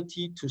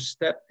ability to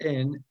step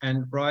in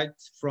and right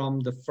from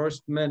the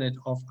first minute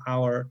of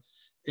our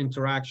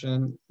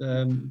interaction,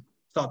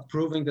 start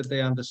proving that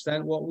they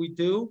understand what we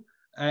do,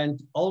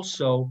 and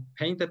also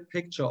paint a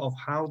picture of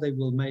how they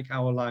will make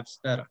our lives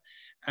better.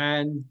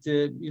 And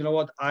you know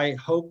what? I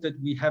hope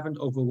that we haven't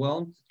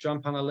overwhelmed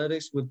Jump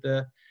Analytics with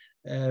the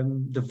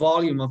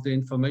volume of the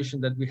information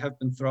that we have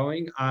been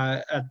throwing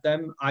at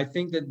them. I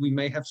think that we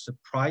may have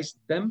surprised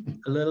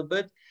them a little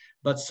bit,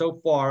 but so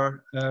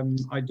far,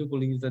 I do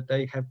believe that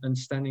they have been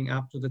standing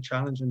up to the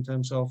challenge in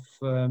terms of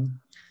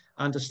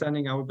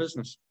understanding our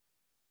business.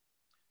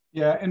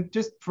 Yeah, and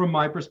just from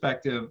my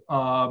perspective,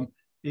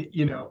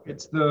 you know,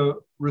 it's the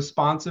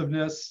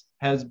responsiveness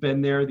has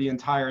been there the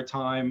entire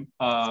time,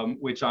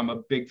 which I'm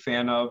a big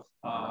fan of.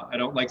 I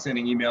don't like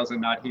sending emails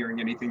and not hearing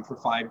anything for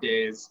 5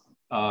 days.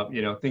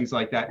 You know, things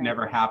like that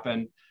never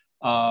happen.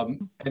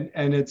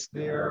 And it's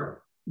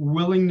their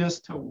willingness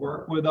to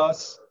work with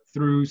us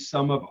through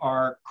some of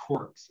our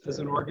quirks as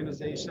an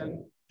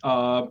organization.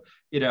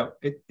 You know,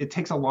 it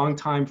takes a long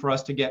time for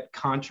us to get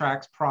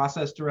contracts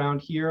processed around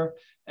here,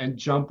 and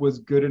Jump was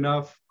good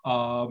enough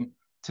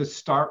to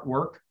start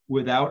work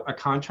without a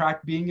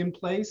contract being in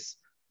place,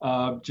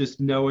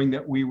 just knowing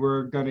that we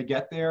were going to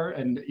get there.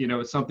 And, you know,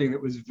 it's something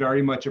that was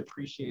very much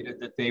appreciated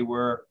that they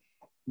were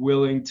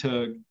willing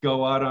to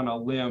go out on a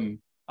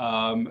limb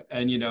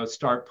and, you know,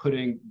 start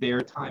putting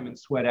their time and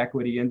sweat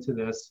equity into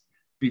this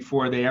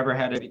before they ever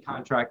had any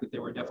contract that they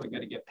were definitely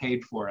going to get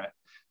paid for it.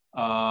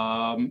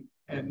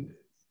 And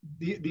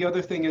the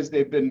other thing is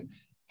they've been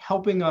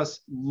helping us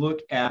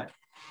look at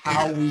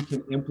how we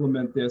can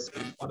implement this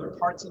in other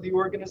parts of the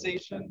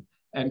organization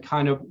and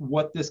kind of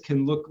what this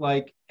can look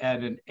like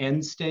at an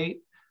end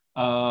state.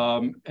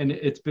 And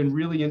it's been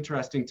really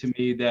interesting to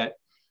me that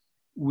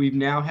we've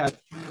now had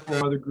 3 or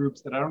 4 other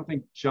groups that I don't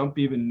think Jump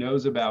even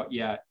knows about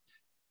yet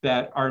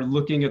that are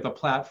looking at the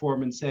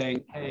platform and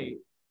saying, hey,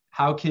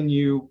 how can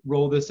you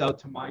roll this out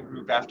to my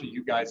group after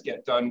you guys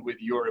get done with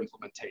your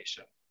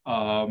implementation?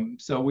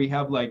 So we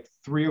have like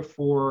 3 or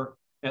 4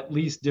 at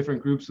least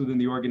different groups within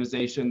the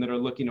organization that are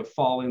looking to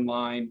fall in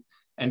line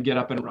and get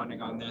up and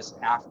running on this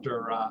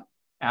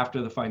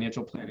after the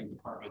financial planning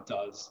department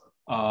does.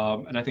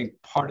 And I think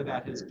part of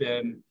that has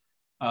been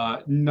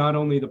not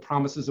only the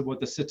promises of what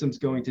the system's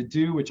going to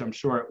do, which I'm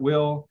sure it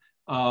will,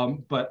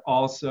 but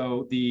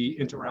also the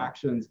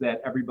interactions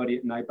that everybody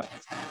at NYPA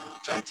has had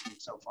with the Jump team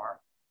so far.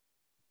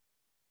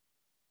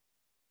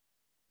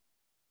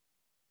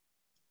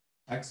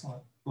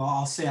 Excellent. Well,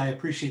 I'll say I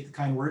appreciate the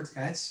kind words,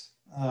 guys.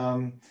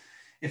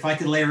 If I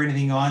could layer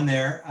anything on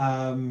there,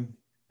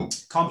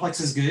 complex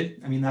is good.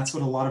 I mean, that's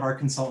what a lot of our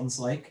consultants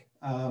like.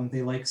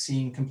 They like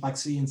seeing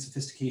complexity and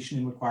sophistication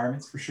in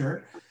requirements for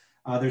sure.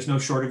 There's no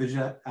shortage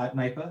at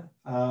NYPA.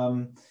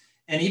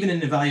 And even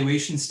in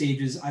evaluation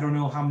stages, I don't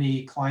know how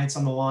many clients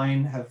on the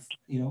line have,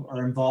 you know,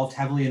 are involved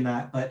heavily in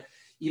that, but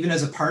even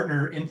as a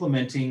partner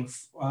implementing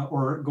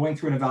or going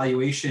through an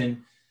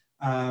evaluation,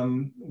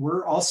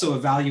 we're also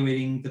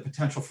evaluating the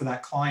potential for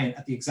that client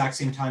at the exact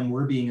same time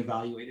we're being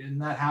evaluated.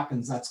 And that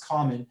happens, that's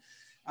common.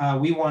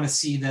 We want to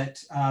see that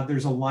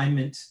there's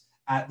alignment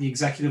at the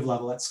executive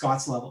level, at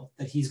Scott's level,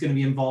 that he's going to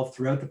be involved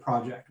throughout the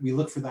project. We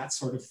look for that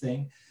sort of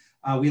thing.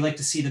 We like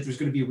to see that there's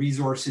going to be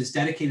resources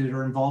dedicated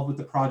or involved with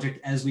the project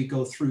as we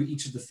go through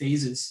each of the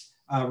phases,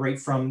 right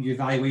from the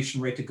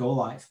evaluation right to go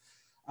live.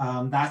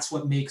 That's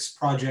what makes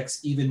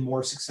projects even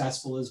more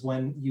successful, is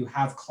when you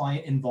have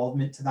client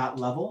involvement to that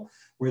level,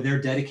 where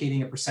they're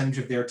dedicating a percentage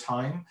of their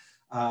time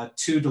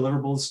to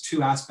deliverables,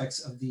 to aspects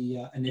of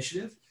the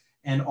initiative.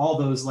 And all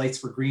those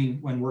lights were green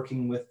when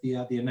working with the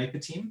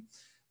NYPA team.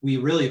 We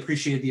really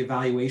appreciated the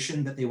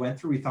evaluation that they went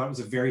through. We thought it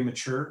was a very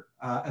mature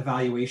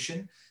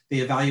evaluation. They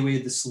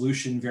evaluated the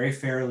solution very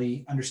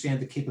fairly, understand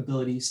the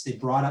capabilities. They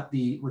brought up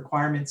the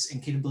requirements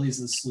and capabilities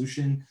of the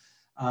solution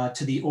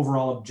to the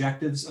overall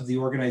objectives of the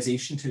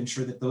organization to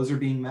ensure that those are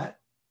being met.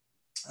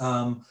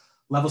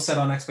 Level set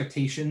on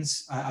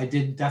expectations. I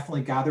did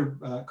definitely gather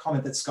a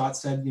comment that Scott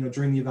said, you know,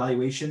 during the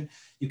evaluation,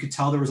 you could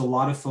tell there was a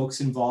lot of folks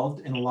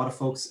involved and a lot of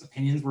folks'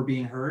 opinions were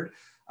being heard,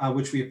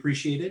 which we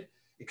appreciated.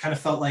 It kind of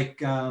felt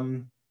like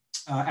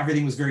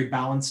everything was very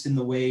balanced in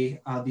the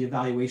way the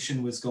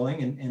evaluation was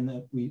going,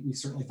 and we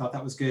certainly thought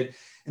that was good.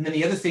 And then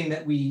the other thing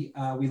that we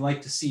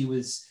like to see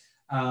was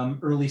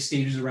early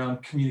stages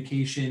around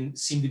communication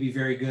seemed to be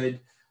very good.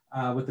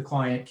 with the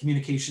client.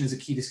 Communication is a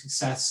key to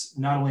success,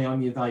 not only on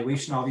the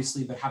evaluation,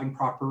 obviously, but having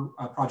proper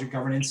project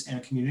governance and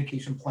a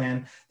communication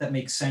plan that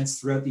makes sense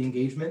throughout the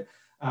engagement.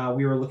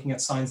 We were looking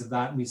at signs of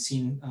that, and we've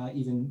seen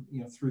even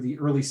through the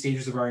early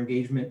stages of our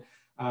engagement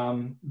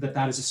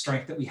that is a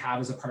strength that we have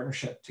as a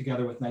partnership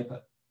together with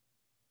NYPA.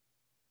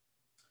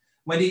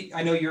 Wendy,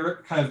 I know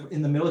you're kind of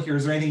in the middle here.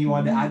 Is there anything you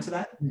wanted to add to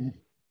that?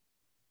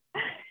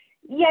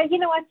 Yeah, I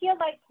feel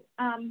like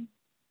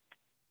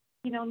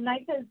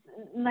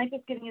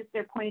NYPA's giving us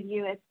their point of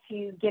view as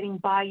to getting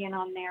buy-in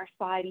on their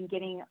side and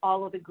getting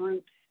all of the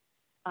groups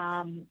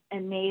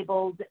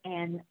enabled,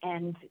 and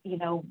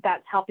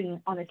that's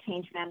helping on the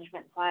change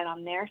management side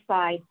on their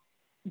side.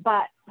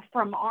 But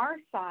from our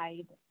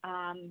side,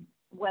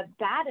 what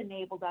that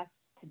enabled us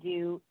to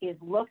do is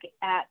look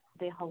at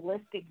the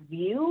holistic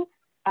view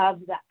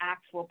of the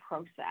actual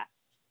process.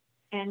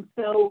 And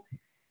so,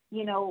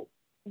 the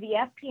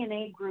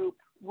FP&A group,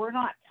 we're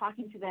not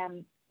talking to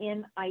them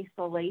in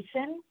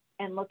isolation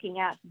and looking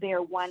at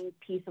their one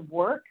piece of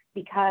work,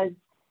 because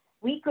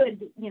we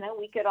could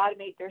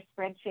automate their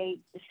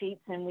spreadsheets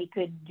and we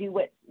could do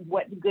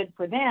what's good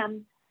for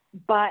them.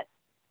 But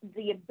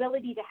the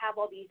ability to have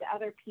all these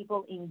other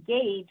people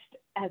engaged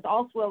has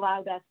also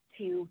allowed us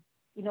to,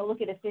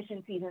 look at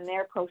efficiencies in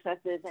their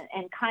processes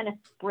and kind of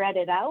spread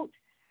it out.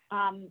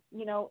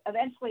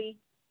 Eventually,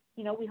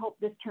 we hope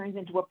this turns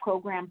into a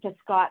program, to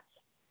Scott's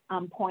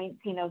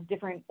points,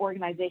 different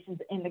organizations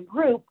in the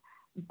group.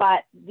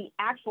 But the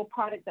actual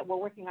product that we're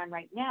working on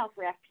right now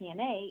for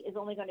FP&A is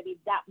only going to be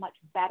that much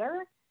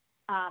better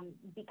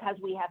because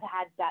we have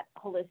had that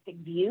holistic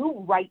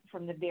view right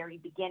from the very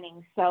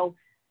beginning. So,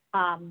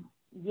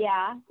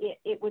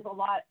 it was a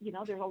lot,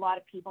 there's a lot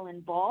of people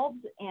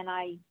involved, and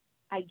I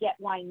get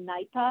why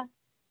NYPA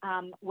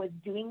was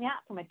doing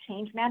that from a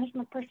change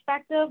management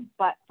perspective,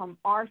 but from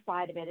our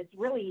side of it, it's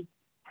really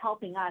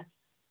helping us,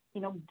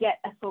 get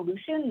a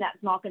solution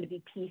that's not going to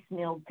be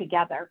piecemealed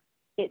together.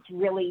 It's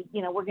really,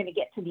 we're going to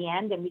get to the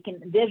end, and we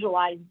can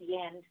visualize the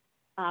end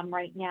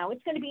right now.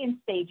 It's going to be in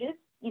stages,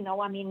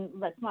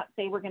 let's not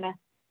say we're going to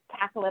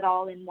tackle it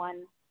all in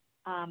one,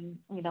 one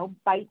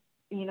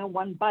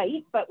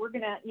bite, but we're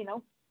going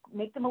to,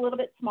 make them a little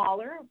bit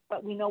smaller,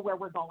 but we know where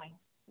we're going.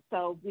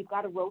 So we've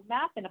got a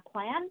roadmap and a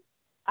plan,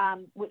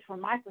 which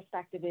from my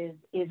perspective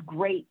is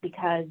great,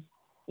 because,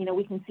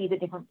 we can see the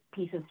different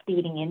pieces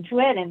feeding into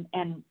it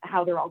and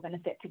how they're all going to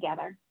fit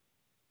together.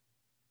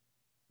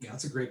 Yeah,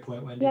 that's a great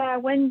point, Wendy.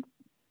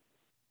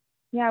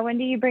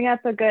 Wendy, you bring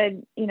up a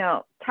good,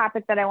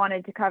 topic that I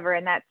wanted to cover,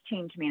 and that's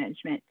change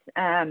management.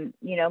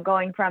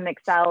 Going from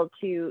Excel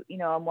to,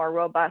 a more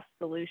robust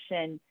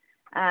solution.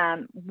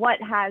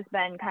 What has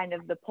been kind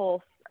of the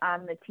pulse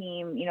on the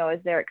team?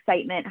 Is there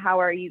excitement? How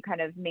are you kind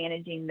of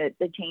managing the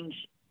change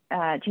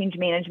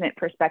management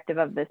perspective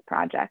of this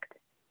project?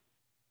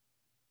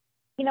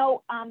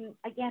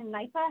 Again,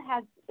 NYPA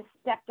has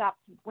stepped up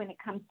when it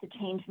comes to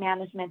change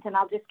management, and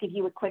I'll just give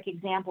you a quick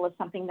example of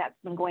something that's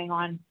been going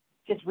on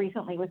just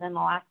recently within the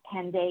last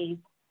 10 days.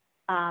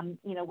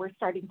 We're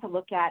starting to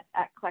look at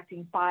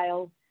collecting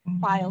files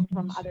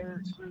from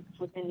other groups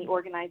within the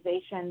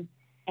organization,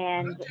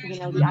 and,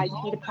 the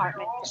IT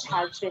department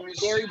has been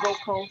very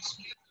vocal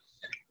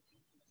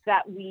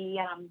that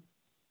we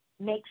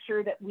make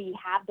sure that we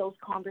have those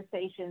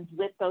conversations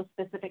with those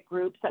specific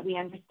groups, that we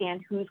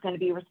understand who's going to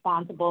be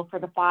responsible for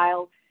the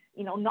file,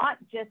 not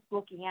just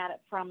looking at it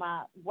from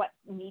what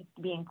needs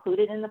to be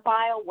included in the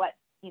file, what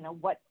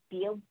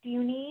fields do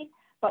you need,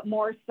 but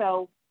more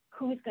so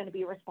who's going to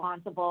be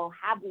responsible,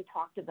 have we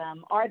talked to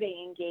them, are they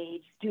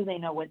engaged, do they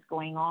know what's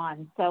going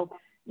on? So,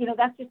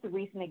 that's just a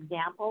recent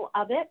example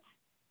of it.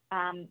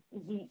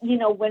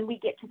 When we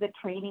get to the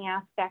training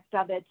aspect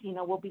of it,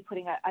 we'll be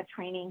putting a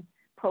training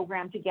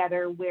program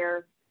together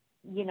where,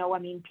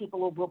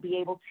 people will be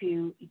able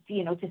to,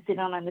 to sit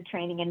on the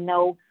training and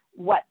know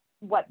what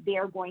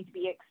they're going to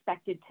be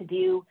expected to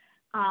do.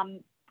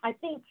 I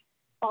think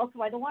also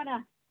I don't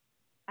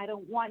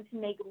want to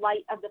make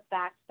light of the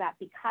fact that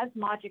because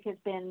Mogic has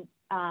been,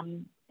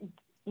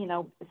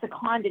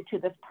 seconded to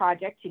this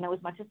project,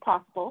 as much as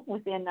possible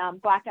within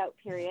blackout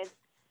periods,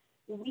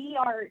 we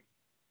are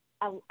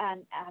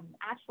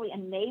actually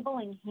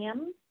enabling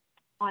him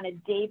on a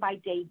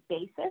day-by-day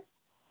basis.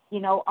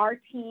 Our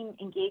team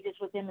engages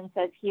with him and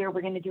says, here,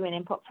 we're going to do an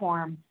input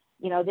form.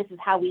 This is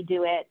how we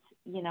do it,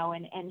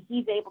 and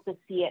he's able to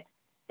see it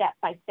step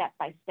by step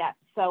by step.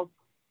 So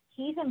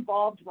he's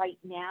involved right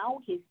now.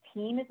 His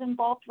team is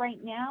involved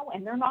right now,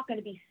 and they're not going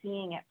to be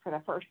seeing it for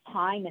the first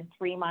time in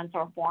 3 months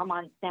or 4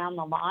 months down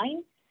the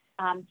line.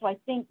 So I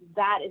think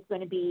that is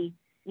going to be,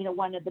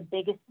 one of the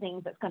biggest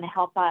things that's going to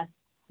help us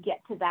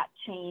get to that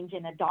change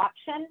in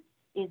adoption,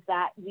 is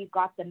that we've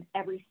got them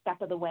every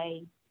step of the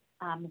way,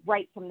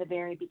 right from the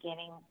very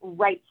beginning,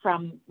 right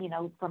from,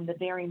 from the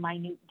very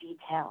minute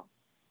details.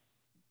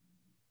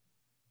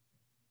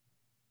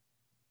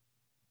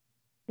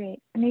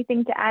 Great.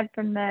 Anything to add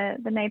from the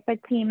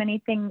NYPA team?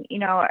 Anything,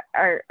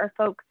 are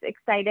folks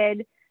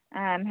excited?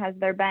 Has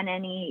there been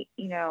any,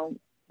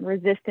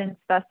 resistance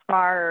thus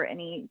far, or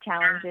any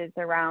challenges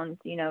around,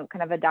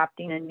 kind of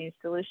adopting a new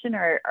solution,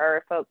 or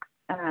are folks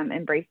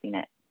embracing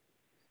it?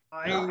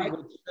 I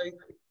would say,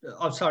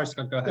 oh, sorry,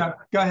 Scott, go ahead. Yeah,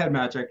 go ahead,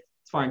 Magic.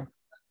 It's fine.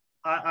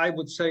 I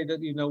would say that,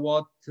 you know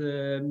what,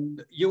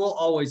 you will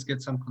always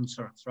get some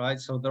concerns, right?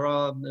 So there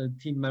are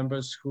team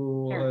members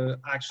who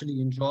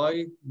actually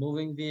enjoy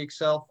moving the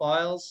Excel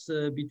files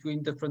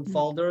between different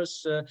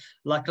folders.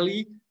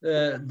 Luckily,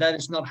 that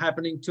is not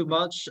happening too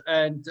much.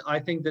 And I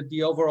think that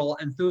the overall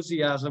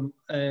enthusiasm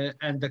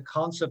and the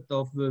concept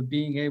of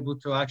being able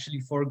to actually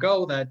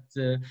forego that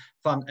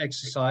fun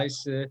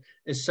exercise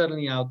is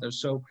certainly out there.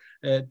 So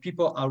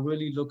people are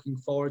really looking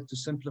forward to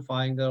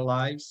simplifying their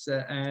lives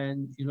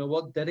and, you know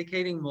what,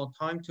 dedicating more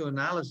time to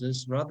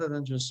analysis rather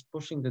than just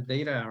pushing the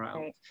data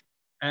around. Right.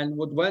 And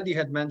what Wendy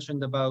had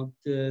mentioned about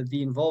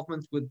the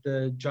involvement with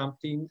the jump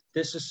team,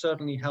 this is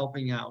certainly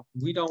helping out.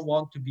 We don't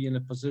want to be in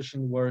a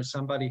position where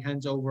somebody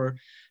hands over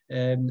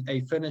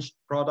a finished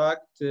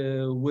product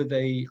with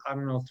a,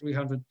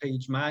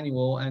 300-page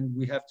manual, and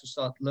we have to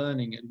start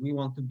learning it. We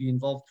want to be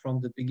involved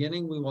from the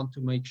beginning. We want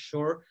to make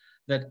sure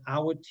that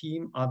our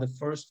team are the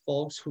first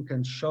folks who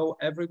can show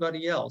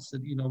everybody else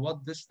that, you know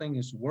what, this thing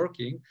is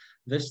working,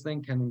 this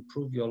thing can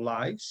improve your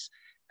lives,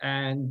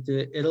 and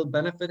it'll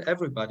benefit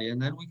everybody.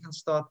 And then we can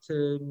start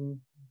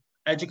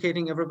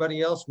educating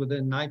everybody else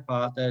within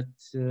NYPA that,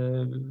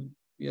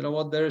 you know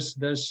what,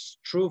 there's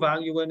true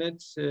value in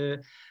it,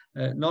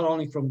 not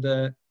only from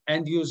the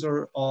end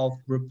user of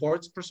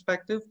reports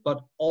perspective,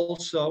 but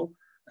also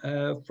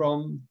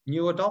from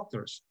new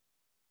adopters.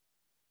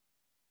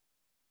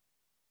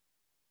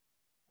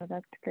 Oh,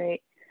 that's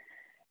great.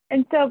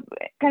 And so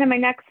kind of my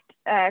next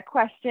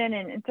question,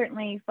 and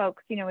certainly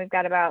folks, we've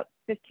got about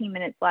 15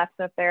 minutes left.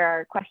 So if there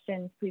are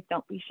questions, please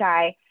don't be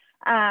shy.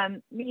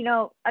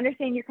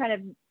 Understand you're kind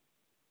of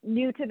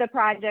new to the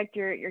project,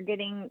 you're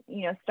getting,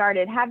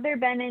 started. Have there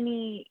been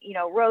any,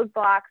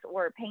 roadblocks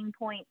or pain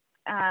points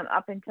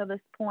up until this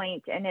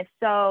point? And if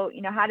so,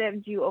 how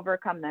did you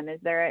overcome them?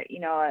 Is there,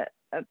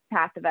 a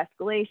path of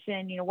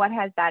escalation? What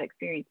has that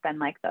experience been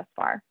like thus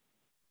far?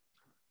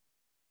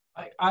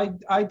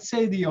 I'd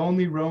say the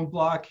only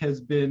roadblock has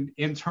been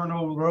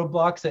internal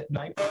roadblocks at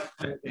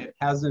NYPA. It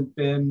hasn't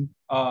been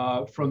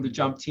from the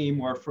jump team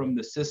or from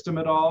the system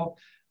at all.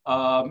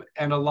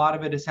 And a lot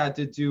of it has had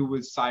to do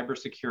with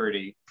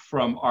cybersecurity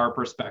from our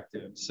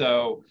perspective.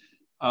 So,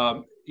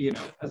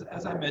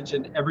 as I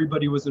mentioned,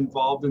 everybody was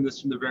involved in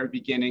this from the very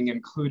beginning,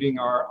 including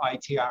our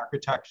IT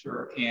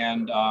architecture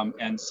and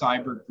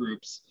cyber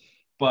groups.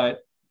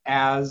 But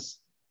as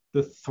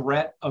the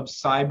threat of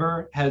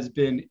cyber has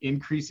been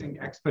increasing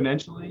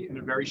exponentially in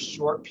a very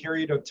short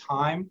period of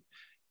time,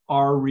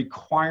 our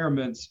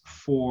requirements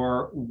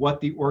for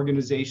what the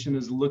organization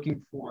is looking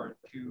for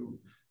to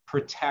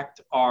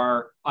protect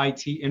our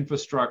IT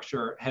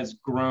infrastructure has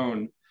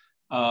grown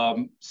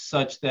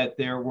such that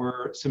there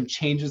were some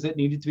changes that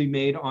needed to be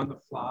made on the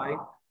fly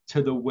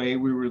to the way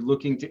we were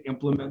looking to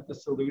implement the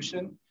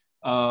solution.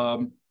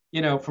 From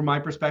my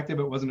perspective,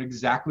 it wasn't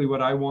exactly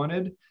what I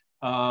wanted,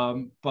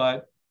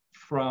 but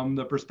from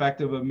the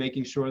perspective of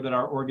making sure that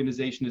our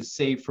organization is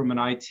safe from an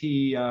IT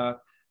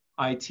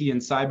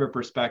and cyber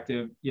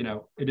perspective,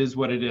 it is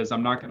what it is.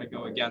 I'm not going to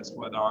go against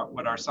what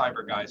our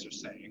cyber guys are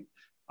saying.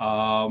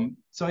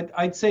 So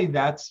I'd say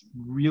that's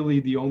really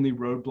the only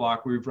roadblock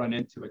we've run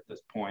into at this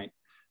point.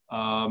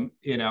 I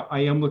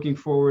am looking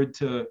forward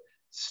to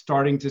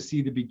starting to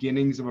see the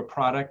beginnings of a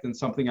product and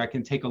something I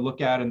can take a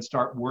look at and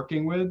start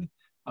working with.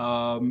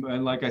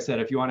 And like I said,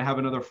 if you want to have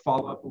another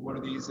follow-up of one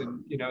of these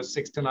in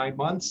 6 to 9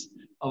 months,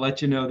 I'll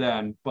let you know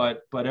then.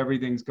 But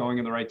everything's going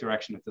in the right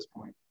direction at this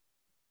point.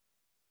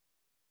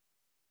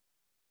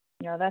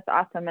 That's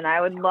awesome, and I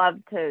would love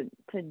to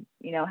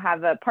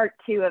have a part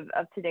 2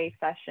 of today's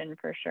session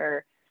for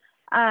sure.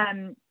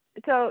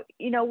 So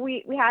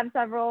we have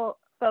several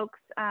folks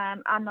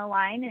on the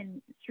line,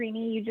 and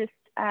Srini, you just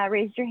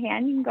raised your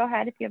hand. You can go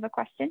ahead if you have a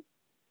question.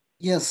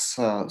 Yes,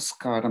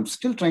 Scott, I'm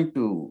still trying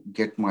to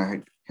get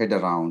my head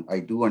around. I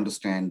do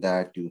understand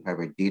that you have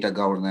a data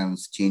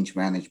governance, change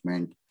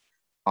management,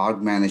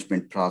 org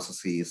management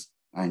processes,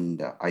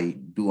 and I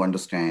do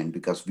understand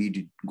because we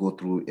did go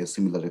through a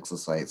similar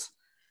exercise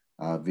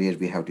where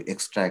we have to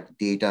extract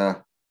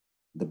data.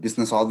 The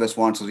business always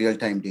wants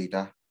real-time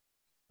data.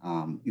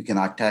 You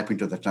cannot tap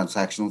into the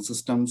transactional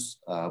systems.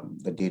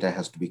 The data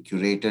has to be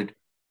curated,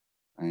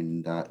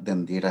 and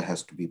then data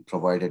has to be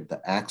provided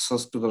the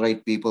access to the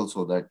right people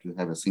so that you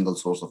have a single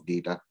source of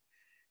data.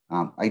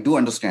 I do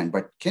understand,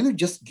 but can you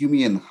just give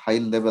me a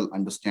high-level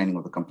understanding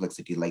of the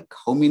complexity, like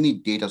how many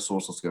data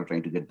sources you're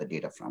trying to get the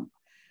data from,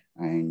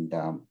 and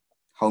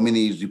how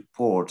many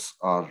reports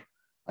are,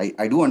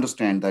 I do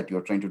understand that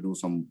you're trying to do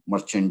some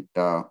merchant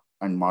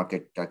and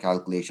market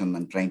calculation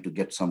and trying to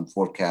get some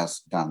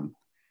forecasts done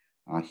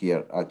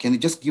here. Can you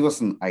just give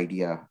us an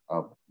idea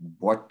of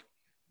what,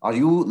 are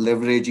you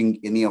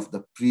leveraging any of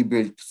the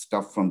pre-built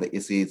stuff from the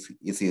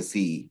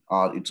SAC,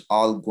 or it's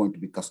all going to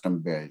be custom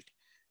built?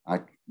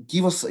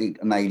 Give us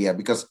an idea,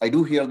 because I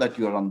do hear that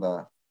you're in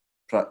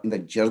the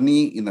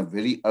journey, in the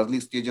very early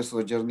stages of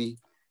the journey,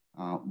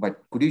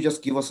 But could you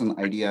just give us an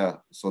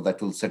idea so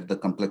that will set the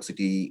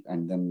complexity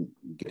and then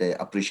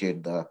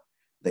appreciate the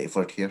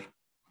effort here?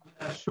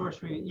 Sure,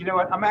 Sri. You know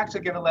what? I'm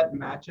actually going to let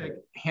Magic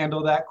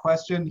handle that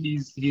question.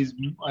 He's,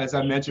 as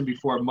I mentioned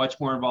before, much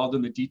more involved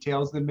in the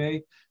details than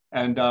me.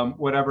 And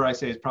whatever I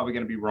say is probably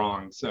going to be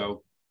wrong.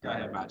 So go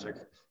ahead, Magic.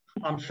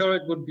 I'm sure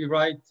it would be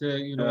right.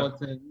 You know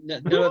what?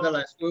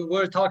 Nevertheless,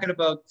 we're talking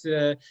about,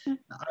 I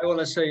want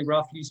to say,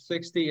 roughly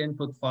 60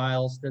 input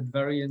files that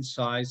vary in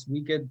size.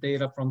 We get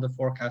data from the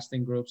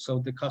forecasting group. So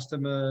the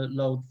customer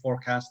load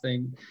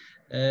forecasting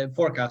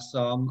forecasts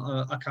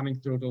are coming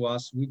through to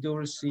us. We do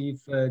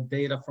receive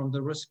data from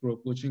the risk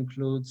group, which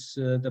includes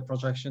the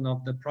projection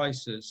of the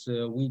prices.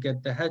 We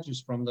get the hedges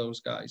from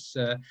those guys.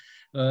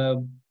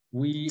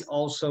 We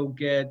also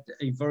get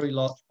a very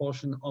large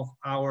portion of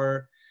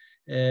our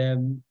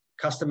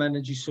custom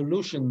energy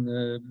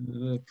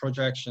solution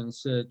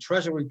projections.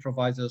 Treasury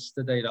provides us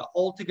the data.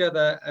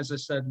 Altogether, as I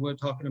said, we're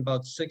talking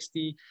about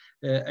 60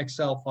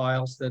 Excel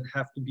files that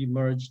have to be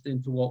merged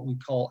into what we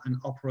call an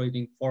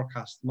operating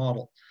forecast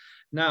model.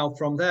 Now,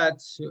 from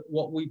that,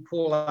 what we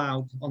pull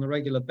out on a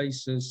regular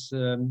basis,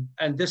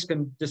 and this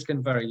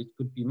can vary. It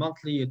could be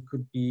monthly. It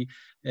could be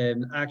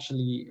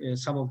actually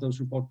some of those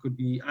reports could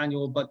be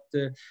annual. But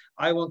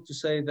I want to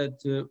say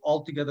that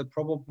altogether,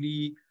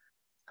 probably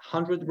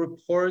 100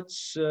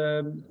 reports,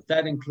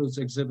 that includes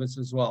exhibits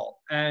as well.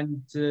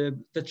 And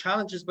the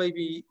challenge is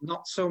maybe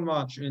not so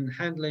much in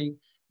handling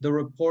the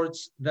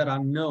reports that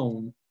are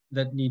known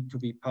that need to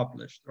be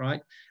published,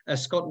 right?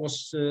 As Scott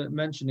was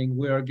mentioning,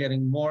 we are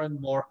getting more and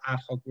more ad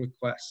hoc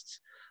requests.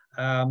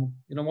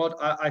 You know what?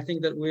 I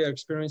think that we are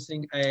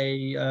experiencing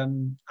a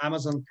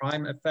Amazon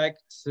Prime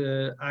effect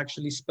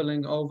actually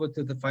spilling over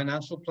to the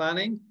financial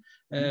planning,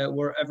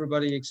 where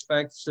everybody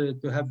expects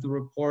to have the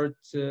report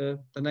the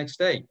next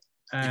day.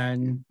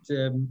 And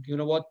you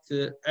know what?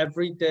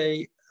 Every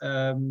day,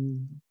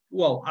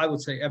 well, I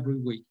would say every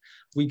week,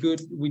 we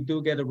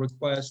do get a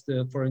request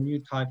for a new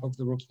type of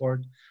the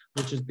report,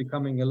 which is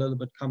becoming a little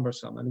bit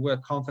cumbersome. And we're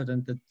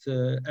confident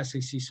that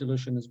SAC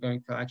solution is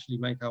going to actually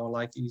make our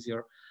life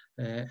easier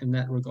in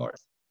that regard.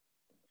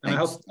 And I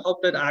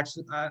hope that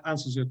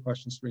answers your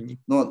question, Srini.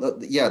 No,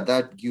 yeah,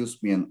 that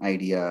gives me an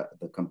idea,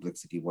 the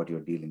complexity, what you're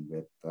dealing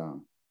with.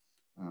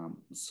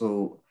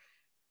 So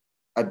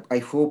I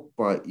hope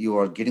you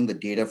are getting the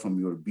data from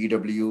your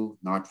BW,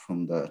 not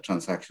from the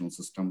transactional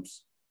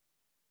systems.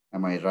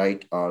 Am I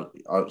right? Are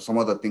some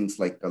other things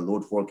like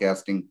load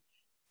forecasting,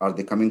 are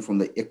they coming from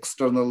the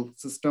external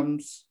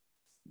systems?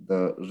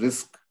 The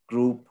risk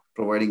group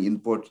providing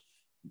input,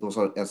 those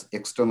are as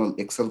external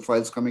Excel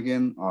files coming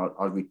in, or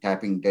are we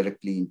tapping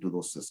directly into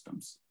those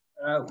systems?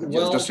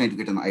 Just trying to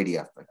get an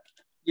idea of that.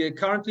 Yeah,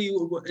 currently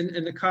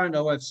in the current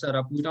OF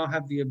setup, we don't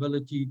have the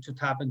ability to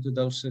tap into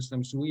those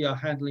systems. We are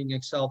handling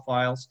Excel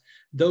files.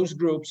 Those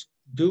groups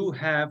do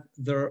have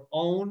their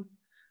own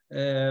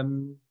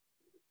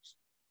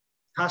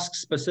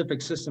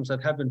task-specific systems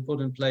that have been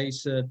put in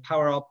place.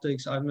 Power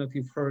Optics, I don't know if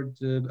you've heard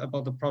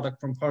about the product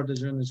from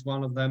Cardigan, is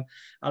one of them.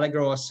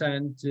 Allegro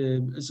Ascent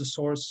is a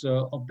source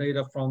of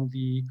data from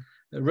the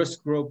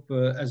risk group,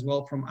 as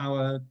well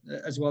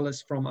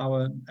as from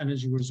our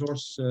energy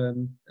resource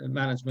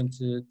management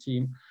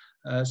team.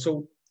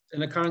 So in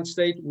the current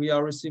state, we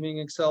are receiving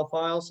Excel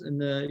files. In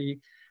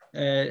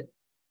the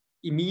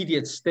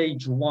immediate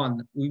stage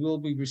one, we will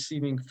be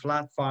receiving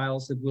flat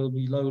files that will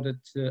be loaded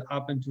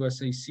up into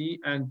SAC,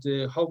 and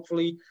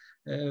hopefully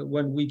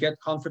when we get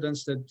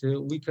confidence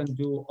that we can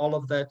do all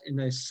of that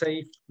in a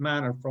safe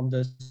manner from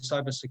the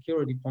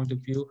cybersecurity point of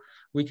view,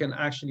 we can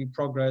actually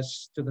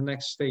progress to the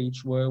next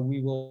stage where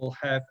we will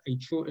have a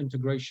true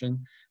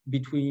integration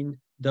between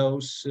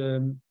those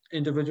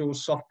individual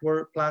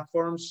software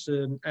platforms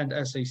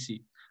and SAC,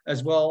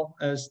 as well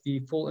as the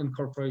full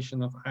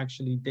incorporation of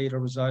actually data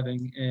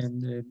residing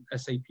in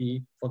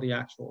SAP for the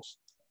actuals.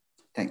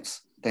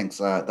 Thanks.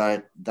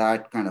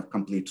 That kind of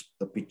completes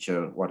the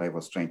picture, what I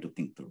was trying to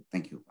think through.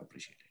 Thank you, I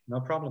appreciate it. No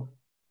problem.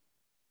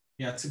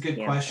 Yeah, it's a good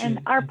question.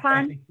 And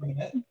Arpan?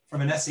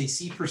 From an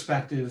SAC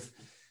perspective,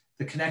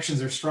 the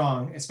connections are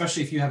strong,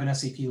 especially if you have an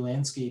SAP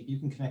landscape. You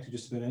can connect to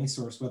just about any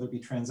source, whether it be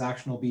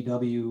transactional,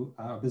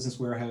 BW, business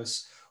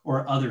warehouse,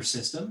 or other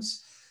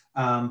systems.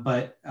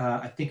 But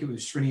I think it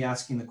was Srini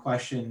asking the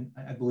question,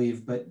 I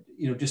believe. But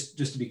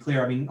just to be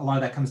clear, I mean, a lot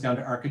of that comes down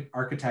to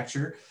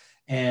architecture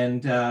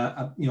and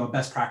a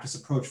best practice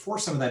approach for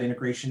some of that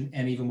integration.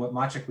 And even what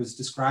Maciek was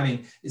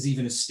describing is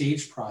even a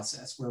staged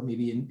process where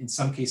maybe in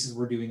some cases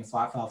we're doing a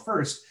flat file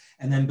first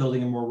and then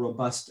building a more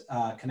robust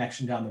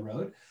connection down the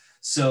road.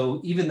 So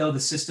even though the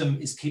system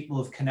is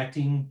capable of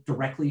connecting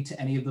directly to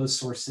any of those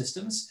source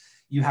systems,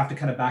 you have to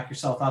kind of back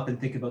yourself up and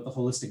think about the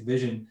holistic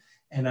vision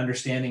and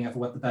understanding of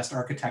what the best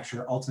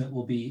architecture ultimate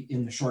will be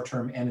in the short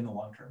term and in the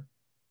long term.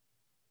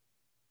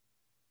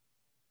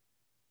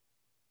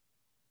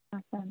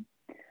 Awesome.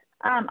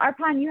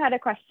 Arpan, you had a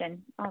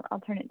question.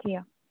 I'll turn it to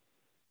you.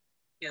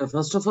 Yeah,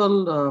 first of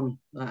all,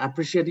 I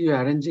appreciate you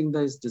arranging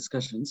these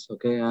discussions,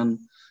 okay? And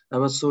I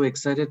was so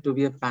excited to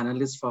be a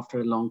panelist after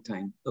a long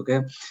time,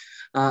 okay?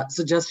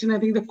 So Justin, I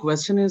think the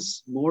question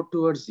is more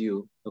towards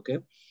you, okay?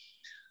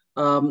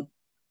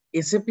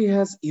 SAP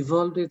has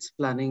evolved its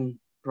planning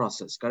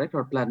process, correct?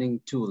 Or planning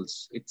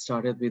tools. It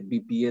started with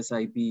BPS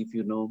IP, if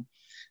you know,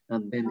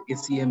 and then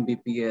SEM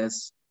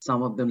BPS,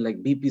 some of them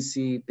like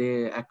BPC,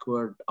 they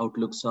acquired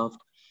Outlook Soft.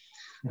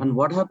 And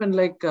what happened,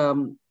 like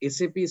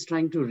SAP is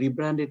trying to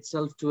rebrand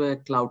itself to a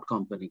cloud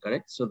company,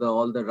 correct? So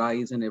all the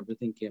RISE and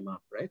everything came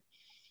up, right?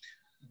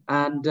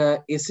 And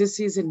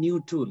SAC is a new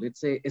tool.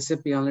 It's a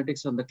SAP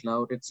Analytics on the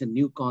cloud. It's a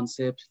new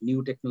concept,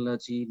 new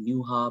technology,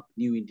 new hub,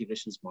 new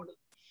integrations model.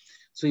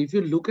 So if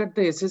you look at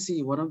the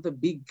SSE, one of the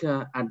big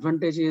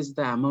advantages is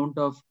the amount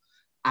of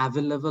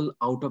available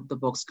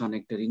out-of-the-box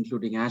connector,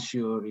 including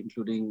Azure,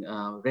 including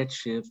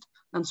Redshift,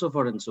 and so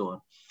forth and so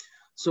on.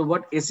 So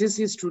what SSE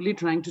is truly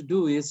trying to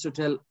do is to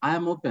tell, I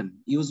am open,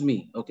 use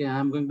me, okay?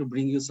 I'm going to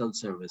bring you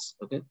self-service,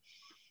 okay?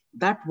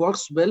 That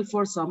works well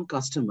for some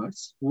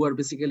customers who are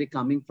basically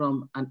coming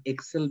from an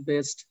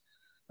Excel-based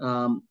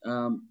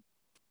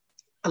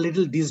a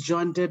little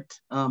disjointed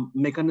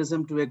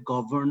mechanism to a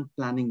governed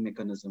planning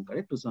mechanism,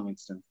 correct, to some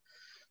extent.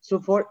 So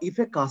for if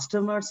a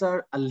customers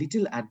are a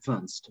little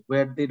advanced,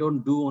 where they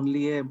don't do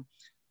only a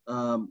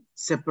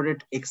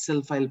separate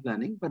Excel file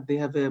planning, but they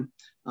have a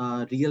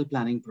real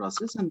planning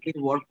process and they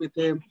work with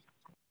a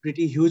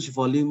pretty huge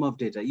volume of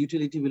data.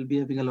 Utility will be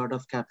having a lot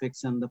of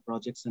CapEx and the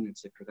projects and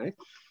etc. Right?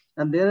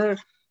 And there are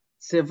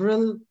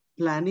several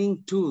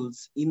planning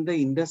tools in the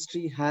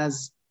industry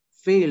has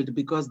failed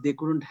because they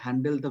couldn't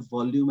handle the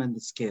volume and the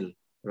scale,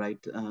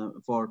 right?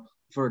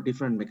 For a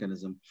different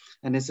mechanism,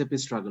 and SAP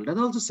struggled. And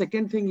also,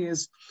 second thing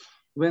is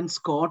when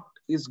Scott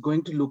is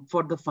going to look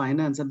for the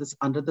finance and this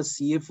under the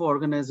CFO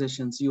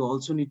organizations, you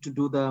also need to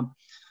do the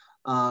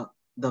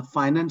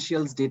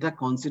financials data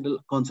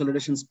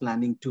consolidations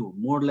planning too,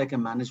 more like a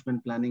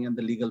management planning and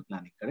the legal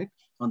planning, correct?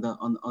 On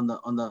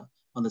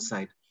the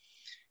side.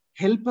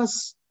 Help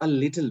us a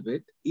little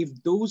bit if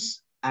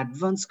those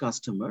advanced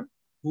customer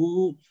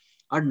who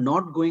are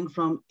not going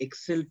from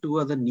Excel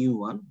to the new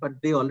one, but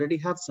they already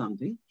have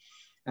something,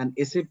 and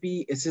SAP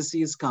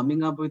SSC is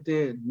coming up with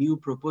a new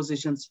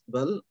propositions.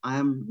 Well, I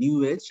am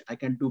new age. I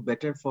can do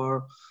better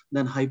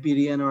than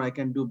Hyperion, or I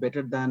can do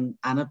better than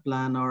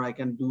Anaplan, or I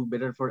can do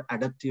better for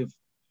adaptive.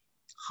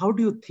 How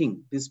do you think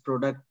this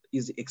product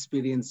is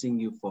experiencing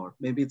you for?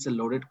 Maybe it's a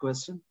loaded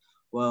question.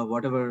 Well,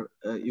 whatever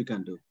you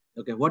can do.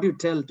 Okay, what do you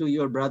tell to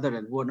your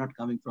brethren who are not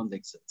coming from the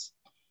Excels?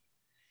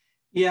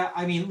 Yeah,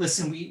 I mean,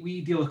 listen,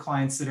 we deal with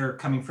clients that are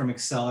coming from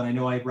Excel, and I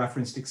know I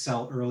referenced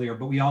Excel earlier,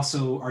 but we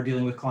also are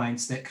dealing with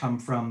clients that come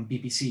from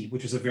BPC,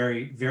 which is a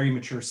very, very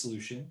mature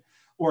solution,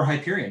 or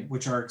Hyperion,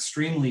 which are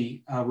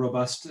extremely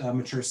robust,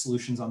 mature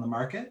solutions on the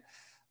market.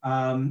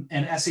 And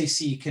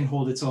SAC can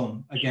hold its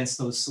own against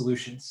those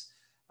solutions.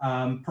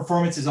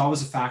 Performance is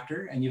always a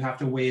factor, and you have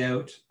to weigh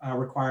out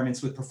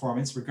requirements with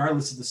performance,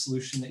 regardless of the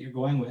solution that you're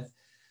going with.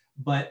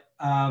 But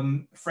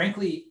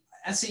frankly,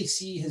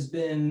 SAC has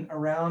been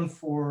around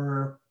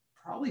for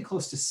probably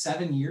close to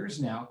 7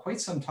 years now, quite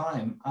some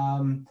time.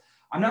 I'm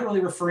not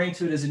really referring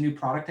to it as a new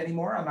product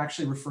anymore. I'm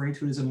actually referring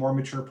to it as a more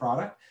mature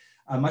product,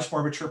 a much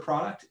more mature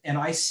product. And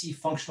I see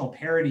functional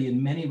parity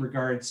in many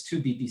regards to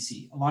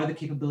BPC. A lot of the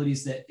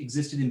capabilities that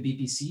existed in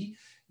BPC,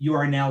 you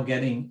are now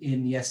getting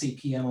in the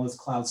SAP Analyst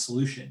Cloud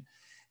solution.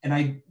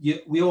 And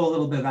we owe a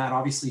little bit of that,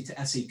 obviously,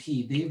 to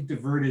SAP. They've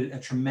diverted a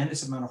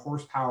tremendous amount of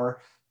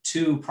horsepower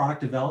to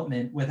product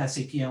development with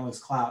SAP Analytics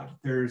Cloud.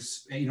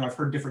 There's, I've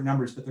heard different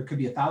numbers, but there could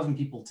be 1,000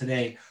 people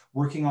today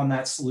working on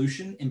that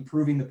solution,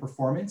 improving the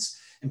performance,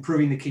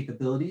 improving the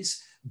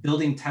capabilities,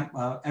 building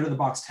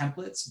out-of-the-box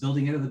templates,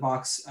 building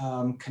out-of-the-box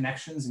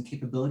connections and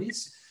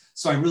capabilities.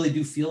 So I really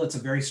do feel it's a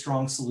very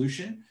strong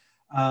solution.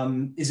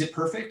 Is it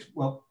perfect?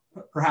 Well,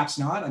 perhaps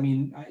not. I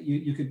mean,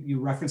 you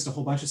referenced a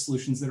whole bunch of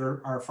solutions that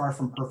are far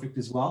from perfect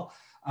as well.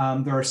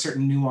 There are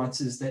certain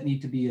nuances that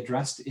need to be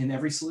addressed in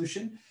every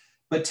solution.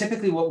 But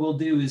typically what we'll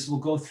do is we'll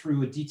go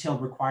through a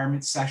detailed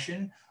requirements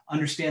session,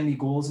 understand the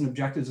goals and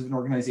objectives of an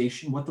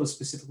organization, what those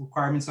specific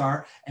requirements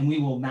are, and we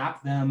will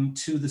map them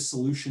to the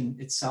solution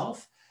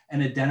itself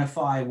and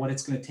identify what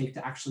it's going to take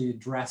to actually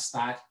address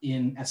that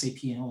in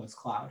SAP Analytics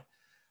Cloud.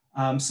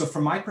 So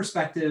from my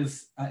perspective,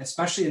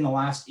 especially in the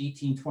last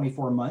 18,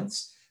 24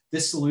 months,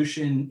 this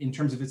solution in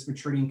terms of its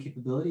maturity and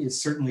capability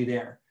is certainly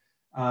there.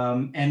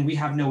 And we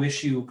have no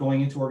issue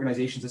going into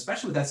organizations,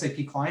 especially with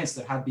SAP clients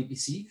that have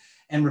BPC,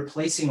 and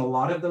replacing a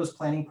lot of those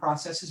planning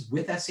processes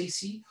with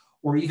SAC,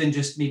 or even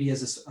just maybe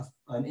as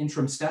an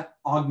interim step,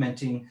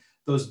 augmenting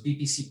those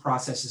BPC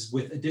processes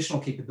with additional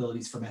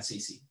capabilities from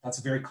SAC. That's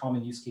a very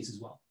common use case as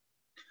well.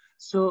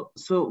 So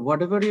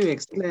whatever you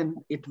explain,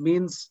 it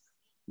means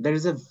there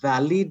is a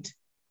valid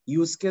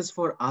use case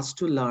for us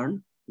to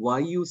learn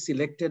why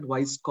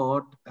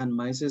Scott and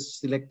myself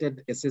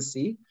selected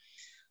SSC,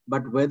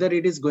 but whether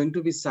it is going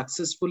to be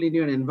successful in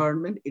your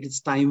environment, it is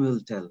time will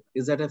tell.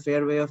 Is that a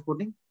fair way of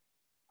putting?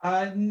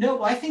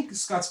 No, I think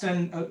Scott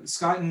and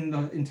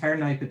the entire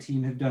NYPA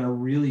team have done a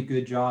really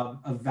good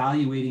job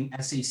evaluating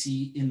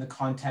SAC in the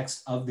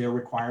context of their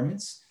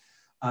requirements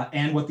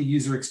and what the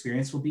user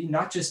experience will be,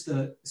 not just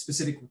the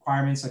specific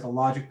requirements like a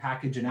logic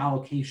package and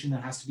allocation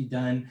that has to be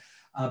done,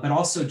 but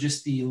also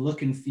just the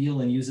look and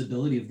feel and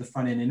usability of the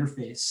front end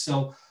interface.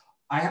 So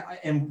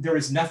and there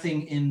is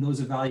nothing in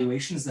those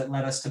evaluations that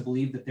led us to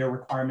believe that their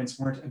requirements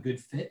weren't a good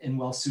fit and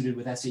well suited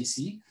with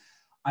SAC.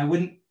 I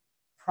wouldn't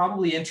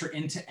probably enter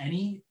into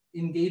any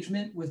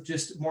engagement with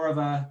just more of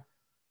a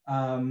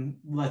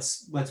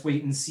let's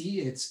wait and see.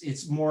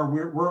 It's more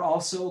we're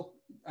also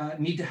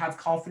need to have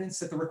confidence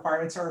that the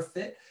requirements are a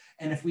fit,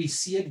 and if we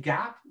see a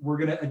gap, we're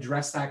going to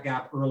address that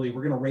gap early.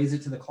 We're going to raise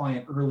it to the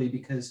client early,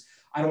 because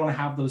I don't want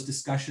to have those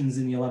discussions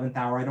in the 11th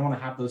hour. I don't want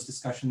to have those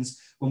discussions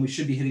when we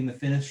should be hitting the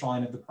finish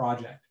line of the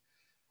project.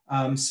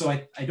 So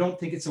I don't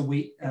think it's a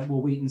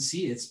we'll wait and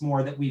see. It's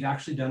more that we've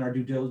actually done our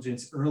due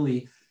diligence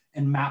early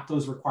and map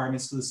those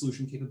requirements to the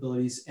solution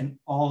capabilities, and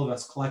all of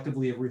us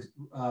collectively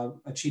have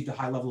achieved a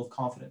high level of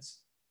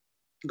confidence.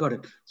 Got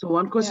it. So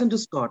one question to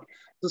Scott.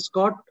 So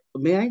Scott,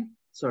 may I?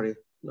 Sorry,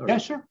 Laura. Yeah,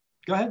 sure.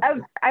 Go ahead.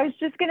 I was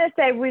just going to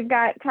say, we've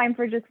got time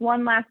for just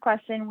one last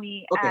question.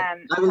 We I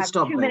will have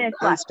stop 2 minutes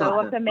left, so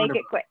we'll have to make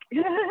it quick.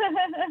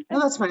 No,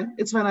 that's fine.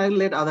 It's fine. I'll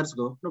let others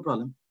go. No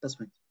problem. That's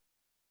fine.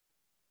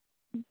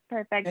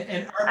 Perfect.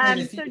 And Arvind,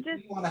 if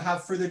you want to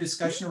have further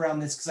discussion around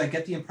this, because I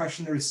get the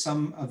impression there is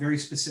a very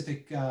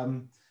specific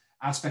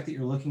aspect that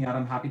you're looking at,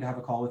 I'm happy to have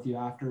a call with you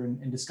after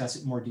and discuss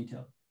it in more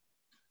detail.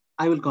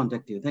 I will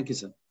contact you. Thank you,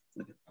 sir.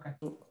 Okay.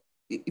 So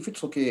if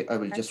it's okay, I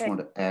will just want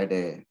to add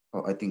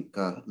I think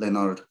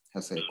Leonard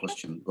has a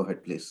question. Go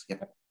ahead, please.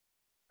 Yeah.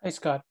 Hi,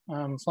 Scott.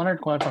 It's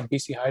Leonard Kwan from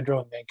BC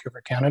Hydro in Vancouver,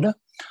 Canada.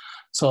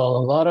 So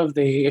a lot of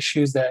the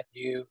issues that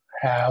you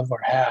have or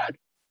had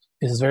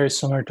is very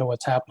similar to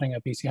what's happening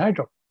at BC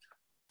Hydro.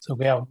 So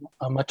we have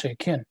much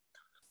akin.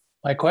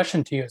 My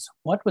question to you is,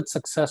 what would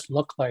success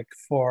look like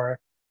for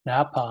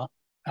NYPA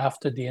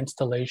after the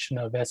installation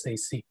of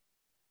SAC?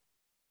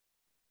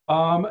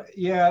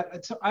 Yeah,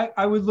 so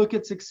I would look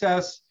at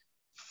success.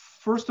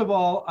 First of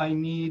all, I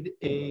need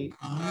a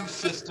new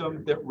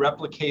system that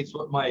replicates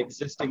what my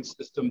existing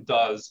system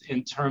does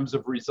in terms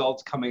of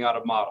results coming out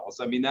of models.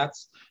 I mean,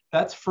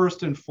 that's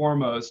first and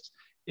foremost.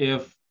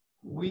 If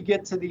we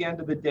get to the end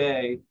of the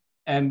day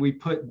and we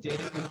put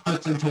data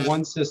inputs into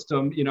one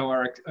system,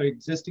 our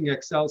existing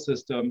Excel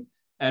system,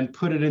 and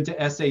put it into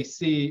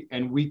SAC,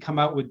 and we come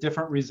out with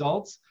different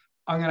results,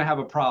 I'm going to have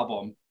a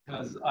problem,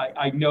 because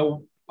I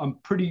know I'm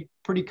pretty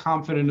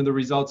confident in the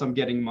results I'm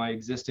getting in my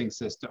existing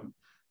system.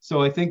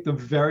 So I think the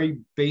very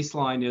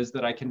baseline is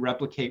that I can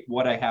replicate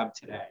what I have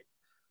today.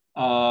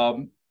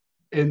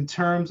 In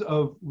terms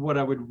of what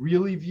I would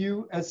really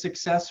view as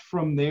success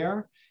from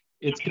there,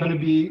 it's going to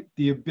be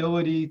the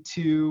ability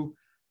to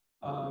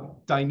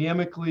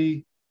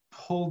dynamically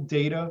pull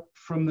data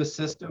from the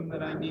system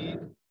that I need.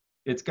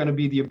 It's going to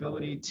be the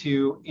ability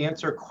to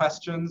answer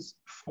questions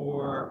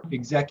for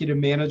executive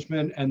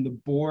management and the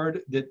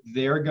board that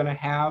they're going to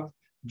have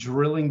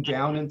drilling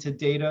down into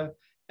data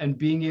and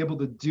being able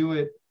to do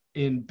it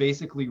in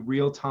basically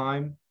real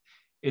time.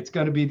 It's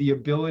going to be the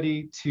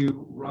ability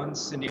to run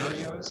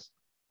scenarios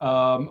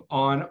on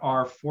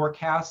our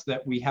forecasts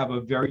that we have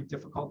a very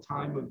difficult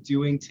time of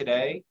doing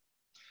today.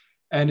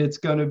 And it's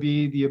going to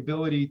be the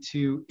ability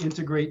to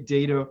integrate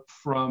data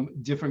from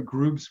different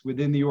groups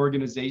within the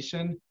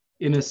organization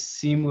in a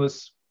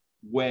seamless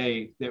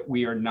way that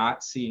we are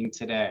not seeing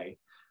today.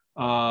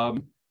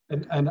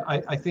 And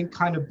I think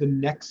kind of the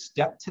next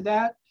step to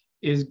that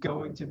is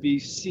going to be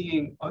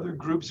seeing other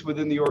groups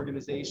within the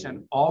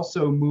organization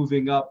also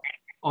moving up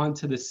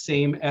onto the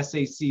same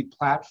SAC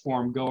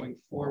platform going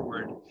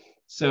forward,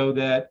 so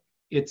that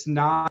it's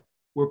not,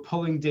 we're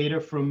pulling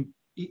data from,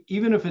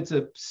 even if it's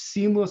a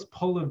seamless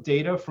pull of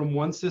data from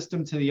one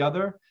system to the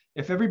other,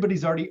 if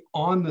everybody's already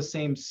on the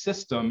same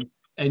system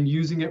and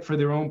using it for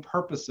their own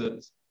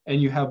purposes,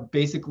 and you have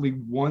basically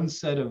one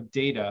set of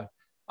data,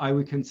 I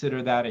would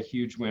consider that a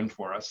huge win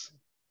for us.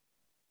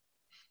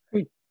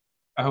 Great.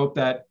 I hope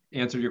that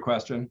answered your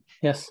question.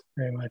 Yes,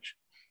 very much.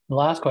 The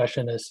last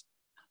question is,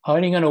 how are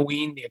you going to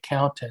wean the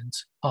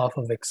accountants off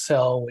of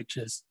Excel, which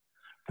is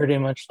pretty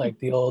much like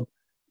the old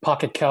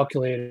pocket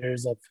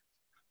calculators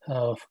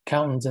of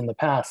accountants in the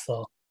past?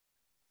 So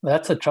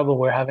that's the trouble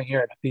we're having here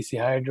at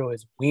BC Hydro,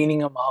 is weaning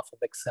them off of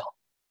Excel.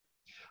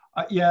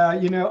 Yeah,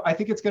 I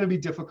think it's going to be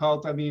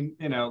difficult. I mean,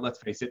 let's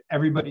face it,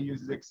 everybody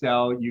uses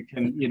Excel. You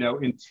can,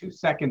 in 2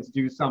 seconds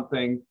do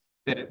something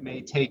that it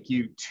may take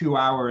you 2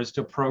 hours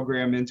to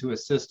program into a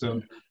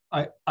system.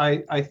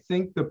 I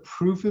think the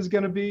proof is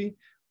going to be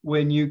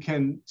when you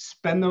can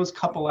spend those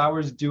couple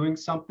hours doing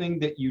something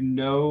that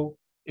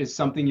is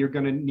something you're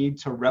going to need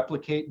to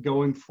replicate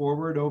going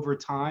forward over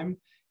time.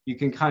 You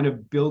can kind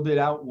of build it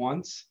out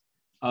once.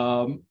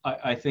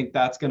 I think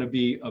that's going to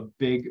be a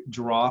big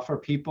draw for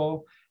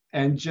people.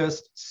 And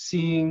just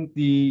seeing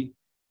the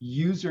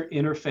user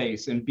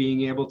interface and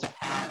being able to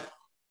have,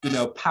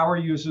 power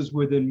users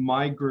within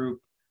my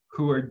group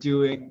who are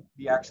doing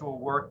the actual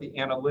work, the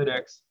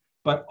analytics,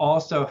 but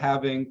also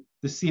having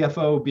the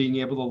CFO being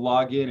able to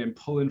log in and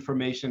pull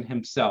information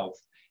himself,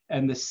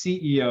 and the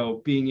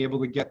CEO being able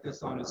to get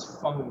this on his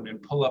phone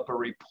and pull up a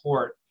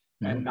report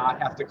and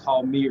not have to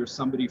call me or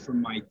somebody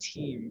from my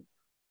team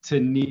to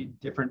need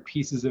different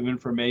pieces of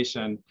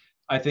information.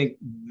 I think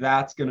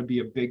that's going to be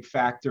a big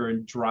factor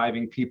in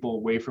driving people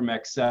away from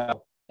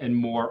Excel and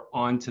more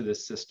onto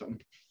this system.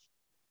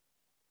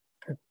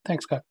 Okay.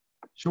 Thanks, Scott.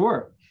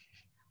 Sure.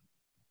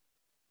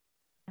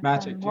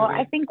 Magic. Well,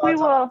 I think we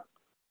will.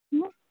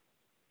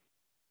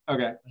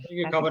 Okay. I think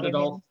you covered it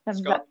all,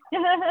 Scott.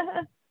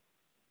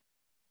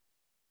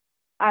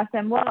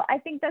 Awesome. Well, I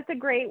think that's a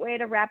great way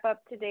to wrap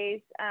up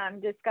today's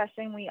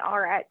discussion. We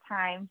are at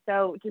time.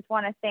 So just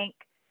want to thank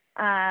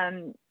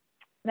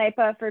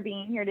NYPA for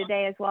being here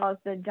today, as well as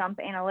the Jump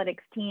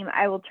Analytics team.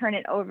 I will turn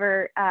it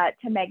over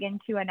to Megan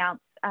to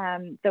announce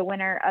the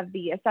winner of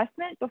the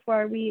assessment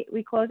before we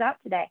close out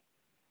today.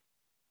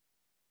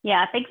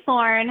 Yeah, thanks,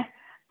 Lauren.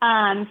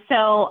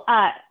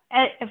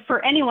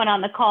 For anyone on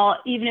the call,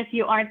 even if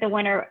you aren't the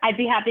winner, I'd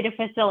be happy to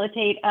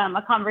facilitate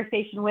a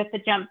conversation with the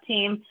Jump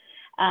team.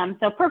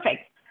 So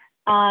perfect.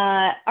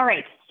 All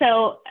right.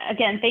 So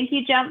again, thank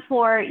you, Jump,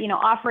 for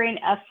offering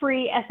a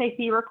free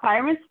SAP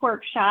requirements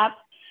workshop.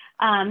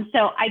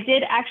 So I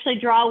did actually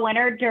draw a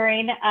winner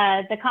during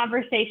the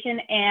conversation,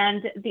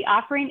 and the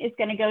offering is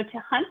going to go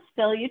to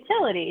Huntsville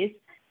Utilities.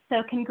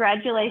 So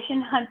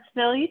congratulations,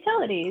 Huntsville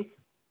Utilities.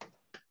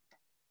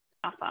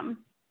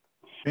 Awesome.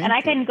 And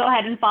I can go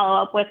ahead and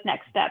follow up with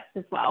next steps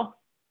as well.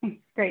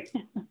 Great.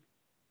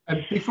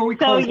 And before we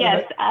close go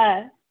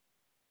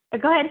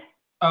ahead.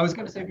 I was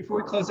going to say, before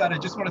we close out, I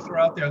just want to throw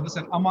out there,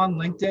 listen, I'm on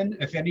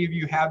LinkedIn. If any of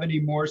you have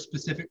any more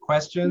specific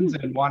questions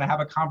and want to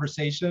have a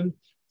conversation,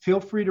 feel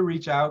free to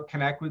reach out,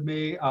 connect with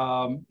me.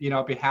 I'll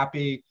be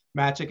happy,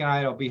 Magic and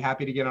I'll be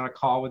happy to get on a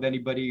call with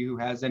anybody who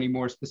has any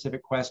more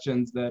specific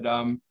questions that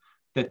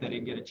they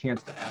didn't get a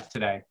chance to ask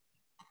today.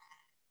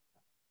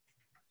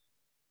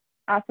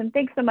 Awesome.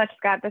 Thanks so much,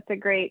 Scott. That's a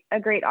great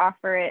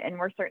offer, and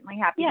we're certainly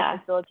happy to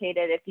facilitate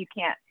it if you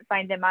can't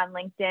find them on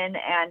LinkedIn.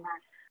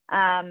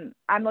 And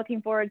I'm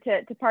looking forward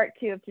to part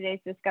 2 of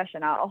today's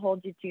discussion. I'll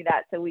hold you to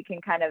that so we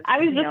can kind of. I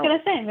was just going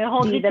to say, we'll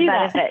hold you to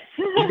that.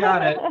 You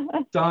got it.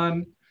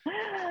 Done.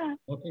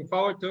 Looking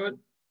forward to it.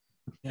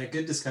 Yeah,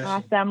 good discussion.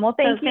 Awesome. Well,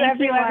 thank you,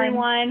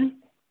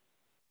 everyone.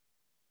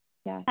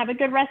 Yeah. Have a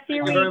good rest of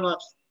your week. Thank you very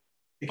much.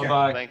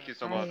 Bye-bye. Thank you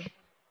so much.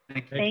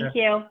 Thank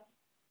you.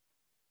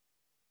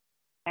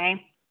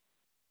 Okay.